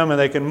on him and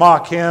they can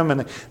mock him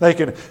and they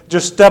can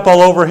just step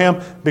all over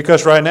him?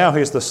 Because right now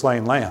he's the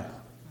slain lamb.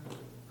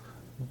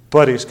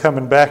 But he's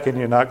coming back and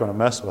you're not going to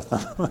mess with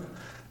them.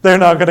 They're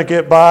not going to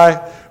get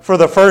by. For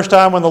the first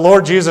time when the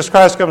Lord Jesus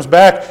Christ comes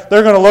back,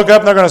 they're going to look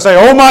up and they're going to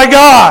say, oh my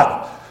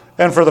God!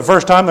 And for the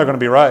first time they're going to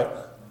be right.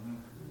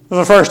 For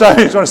the first time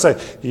he's going to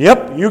say,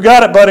 yep, you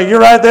got it, buddy. You're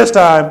right this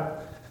time.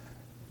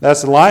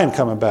 That's the lion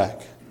coming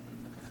back.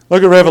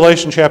 Look at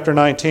Revelation chapter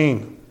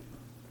 19.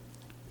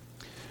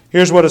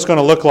 Here's what it's going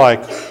to look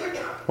like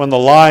when the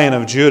Lion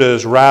of Judah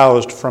is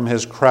roused from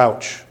his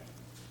crouch.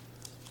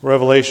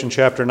 Revelation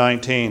chapter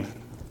 19.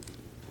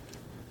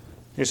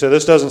 You say,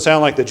 this doesn't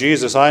sound like the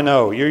Jesus I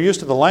know. You're used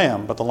to the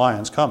lamb, but the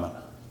lion's coming.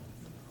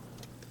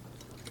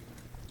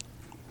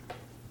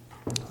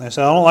 They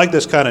say, I don't like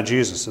this kind of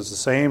Jesus. It's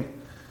the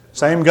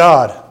same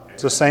God.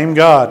 It's the same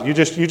God. You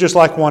just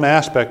like one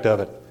aspect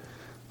of it.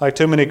 Like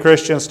too many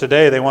Christians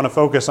today, they want to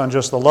focus on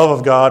just the love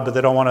of God, but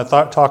they don't want to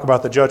talk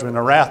about the judgment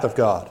and wrath of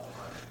God.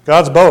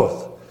 God's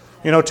both.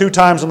 You know, 2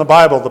 times in the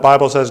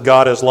Bible says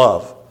God is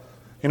love.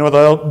 You know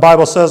what the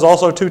Bible says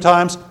also 2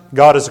 times?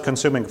 God is a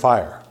consuming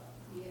fire.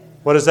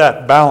 What is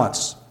that?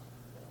 Balance.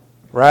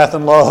 Wrath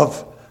and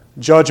love,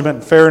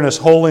 judgment, fairness,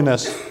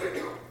 holiness.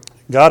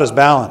 God is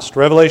balanced.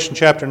 Revelation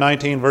chapter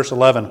 19, verse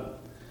 11.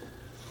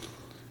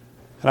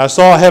 And I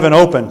saw heaven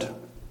opened,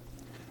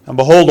 and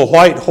behold, a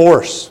white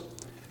horse.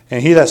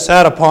 And he that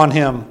sat upon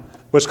him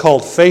was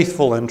called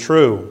Faithful and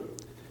True.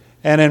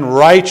 And in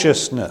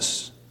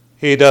righteousness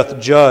he doth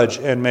judge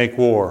and make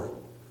war.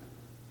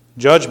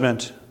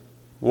 Judgment,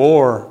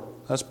 war,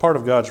 that's part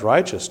of God's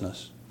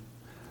righteousness.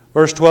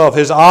 Verse 12,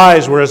 his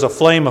eyes were as a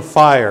flame of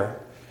fire,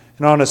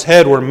 and on his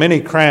head were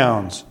many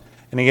crowns,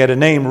 And he had a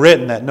name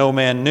written that no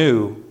man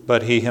knew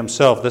but he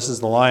himself. This is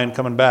the lion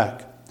coming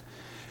back.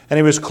 And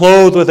he was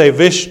clothed with a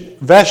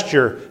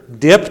vesture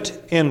dipped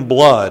in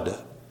blood,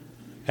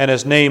 and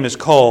his name is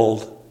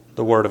called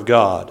the Word of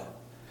God.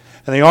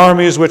 And the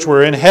armies which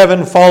were in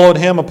heaven followed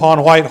him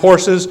upon white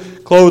horses,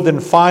 clothed in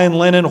fine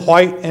linen,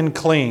 white and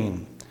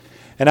clean.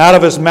 And out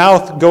of his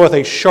mouth goeth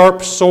a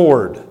sharp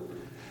sword,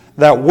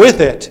 that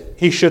with it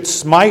he should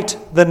smite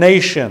the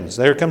nations.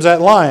 There comes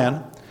that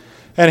lion.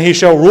 And he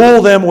shall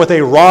rule them with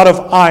a rod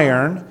of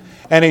iron,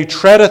 and he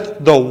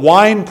treadeth the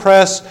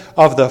winepress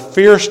of the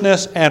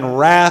fierceness and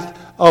wrath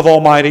of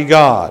Almighty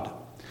God.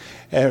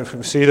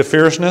 And see the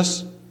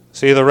fierceness?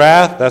 See the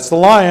wrath? That's the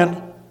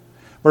lion.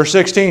 Verse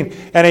 16,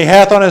 and he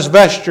hath on his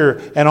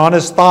vesture and on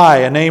his thigh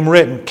a name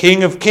written,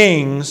 King of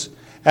Kings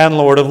and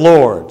Lord of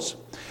Lords.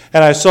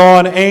 And I saw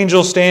an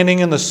angel standing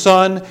in the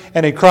sun,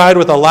 and he cried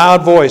with a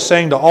loud voice,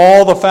 saying to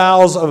all the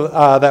fowls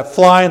that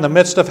fly in the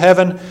midst of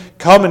heaven,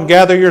 come and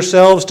gather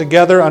yourselves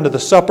together unto the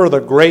supper of the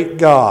great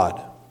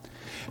God.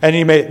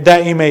 And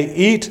that ye may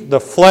eat the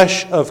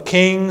flesh of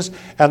kings,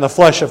 and the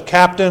flesh of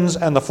captains,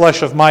 and the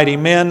flesh of mighty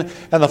men,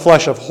 and the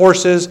flesh of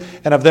horses,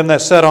 and of them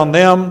that sat on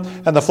them,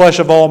 and the flesh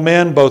of all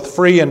men, both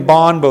free and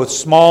bond, both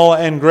small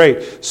and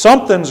great.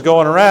 Something's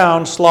going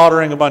around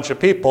slaughtering a bunch of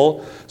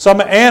people. Some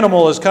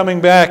animal is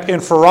coming back in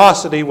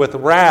ferocity with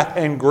wrath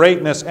and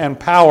greatness and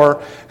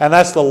power, and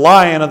that's the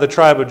Lion of the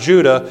tribe of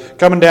Judah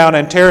coming down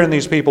and tearing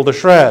these people to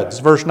shreds.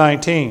 Verse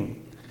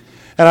 19.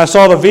 And I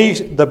saw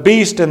the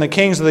beast and the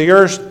kings of the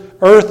earth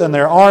and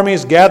their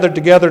armies gathered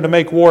together to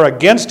make war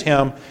against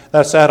him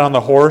that sat on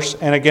the horse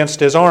and against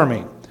his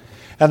army.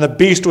 And the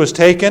beast was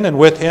taken, and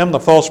with him the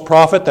false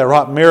prophet that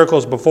wrought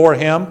miracles before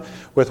him,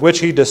 with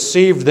which he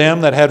deceived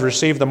them that had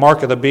received the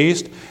mark of the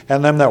beast,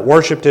 and them that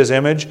worshipped his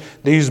image.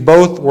 These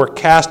both were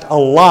cast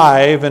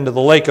alive into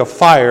the lake of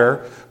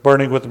fire,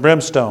 burning with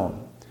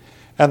brimstone.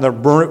 And the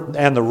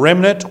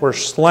remnant were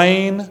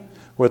slain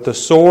with the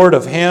sword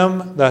of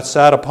him that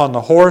sat upon the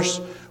horse,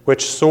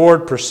 which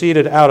sword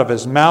proceeded out of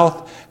his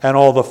mouth, and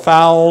all the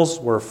fowls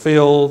were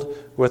filled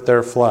with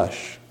their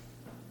flesh.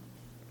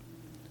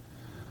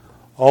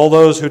 All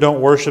those who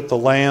don't worship the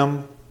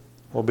Lamb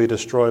will be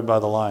destroyed by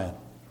the lion.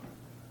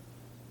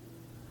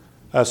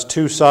 That's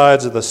two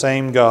sides of the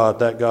same God.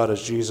 That God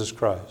is Jesus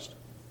Christ.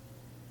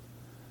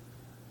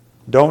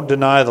 Don't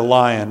deny the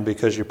lion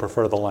because you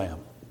prefer the lamb.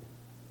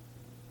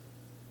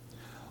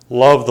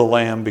 Love the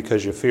lamb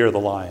because you fear the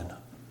lion,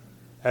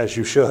 as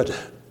you should.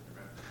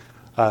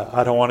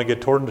 I don't want to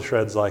get torn to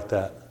shreds like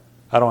that.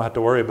 I don't have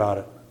to worry about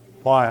it.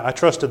 Why? I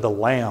trusted the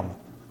lamb,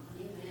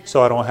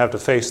 so I don't have to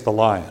face the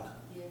lion.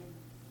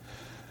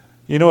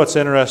 You know what's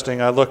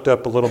interesting? I looked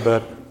up a little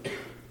bit.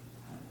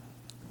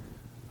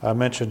 I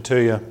mentioned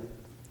to you,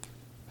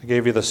 I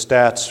gave you the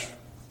stats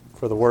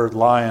for the word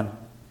lion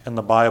in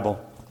the Bible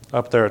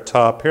up there at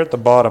top. Here at the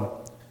bottom,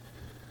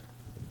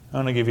 I'm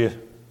going to give you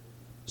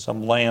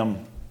some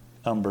lamb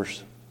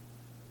numbers.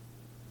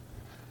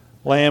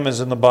 Lamb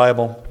is in the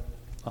Bible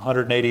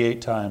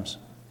 188 times.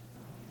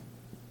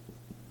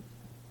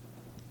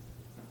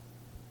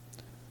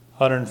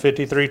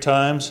 153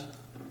 times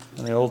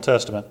in the Old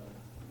Testament.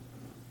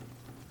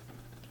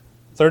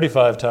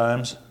 35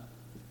 times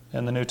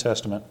in the New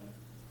Testament.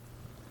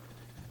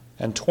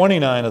 And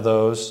 29 of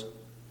those,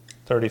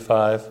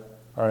 35,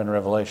 are in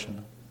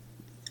Revelation.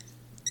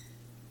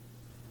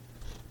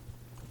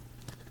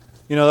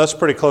 You know, that's a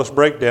pretty close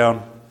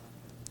breakdown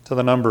to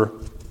the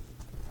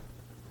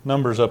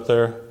numbers up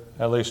there,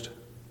 at least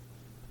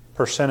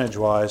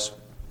percentage-wise,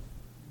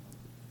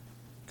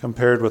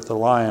 compared with the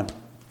lion.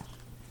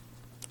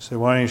 So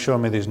why don't you show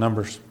me these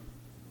numbers?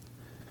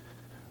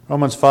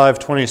 Romans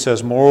 5:20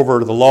 says,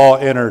 moreover, the law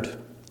entered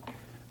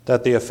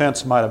that the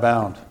offense might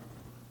abound.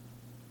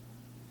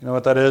 You know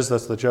what that is?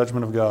 That's the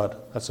judgment of God.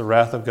 That's the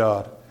wrath of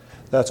God.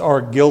 That's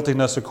our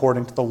guiltiness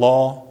according to the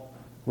law.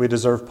 We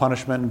deserve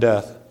punishment and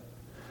death.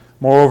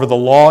 Moreover, the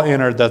law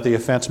entered that the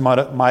offense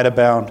might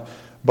abound.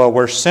 But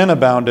where sin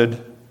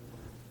abounded,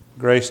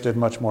 grace did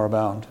much more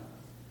abound.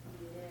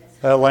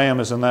 That lamb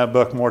is in that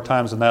book more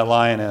times than that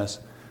lion is.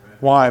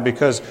 Why?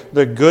 Because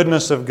the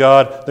goodness of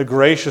God, the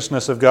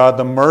graciousness of God,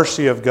 the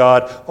mercy of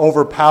God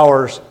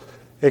overpowers.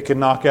 It can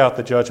knock out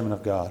the judgment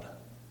of God.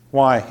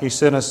 Why? He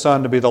sent His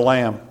Son to be the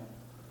lamb,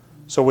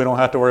 so we don't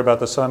have to worry about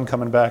the Son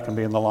coming back and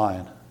being the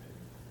lion.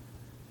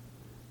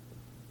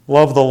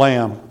 Love the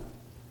lamb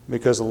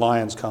because the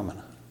lion's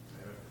coming.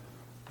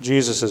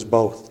 Jesus is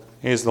both.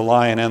 He's the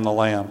lion and the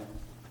lamb.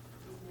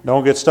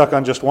 Don't get stuck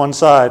on just one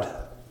side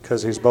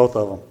because He's both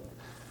of them.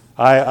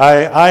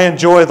 I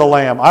enjoy the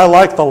lamb. I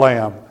like the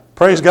lamb.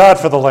 Praise God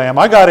for the lamb.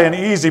 I got in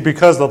easy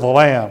because of the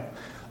lamb.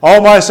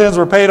 All my sins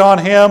were paid on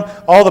Him.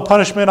 All the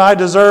punishment I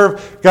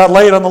deserve got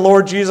laid on the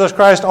Lord Jesus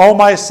Christ. All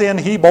my sin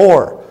He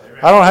bore. Amen.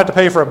 I don't have to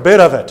pay for a bit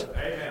of it.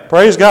 Amen.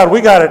 Praise God, we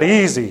got it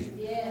easy.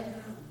 Yeah.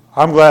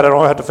 I'm glad I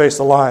don't have to face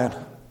the lion.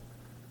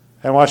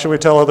 And why should we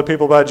tell other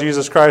people about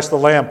Jesus Christ the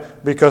Lamb?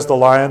 Because the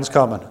lion's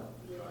coming.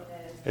 Yeah.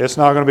 It's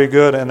not going to be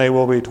good, and they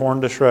will be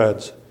torn to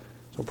shreds.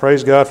 So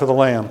praise God for the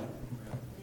Lamb.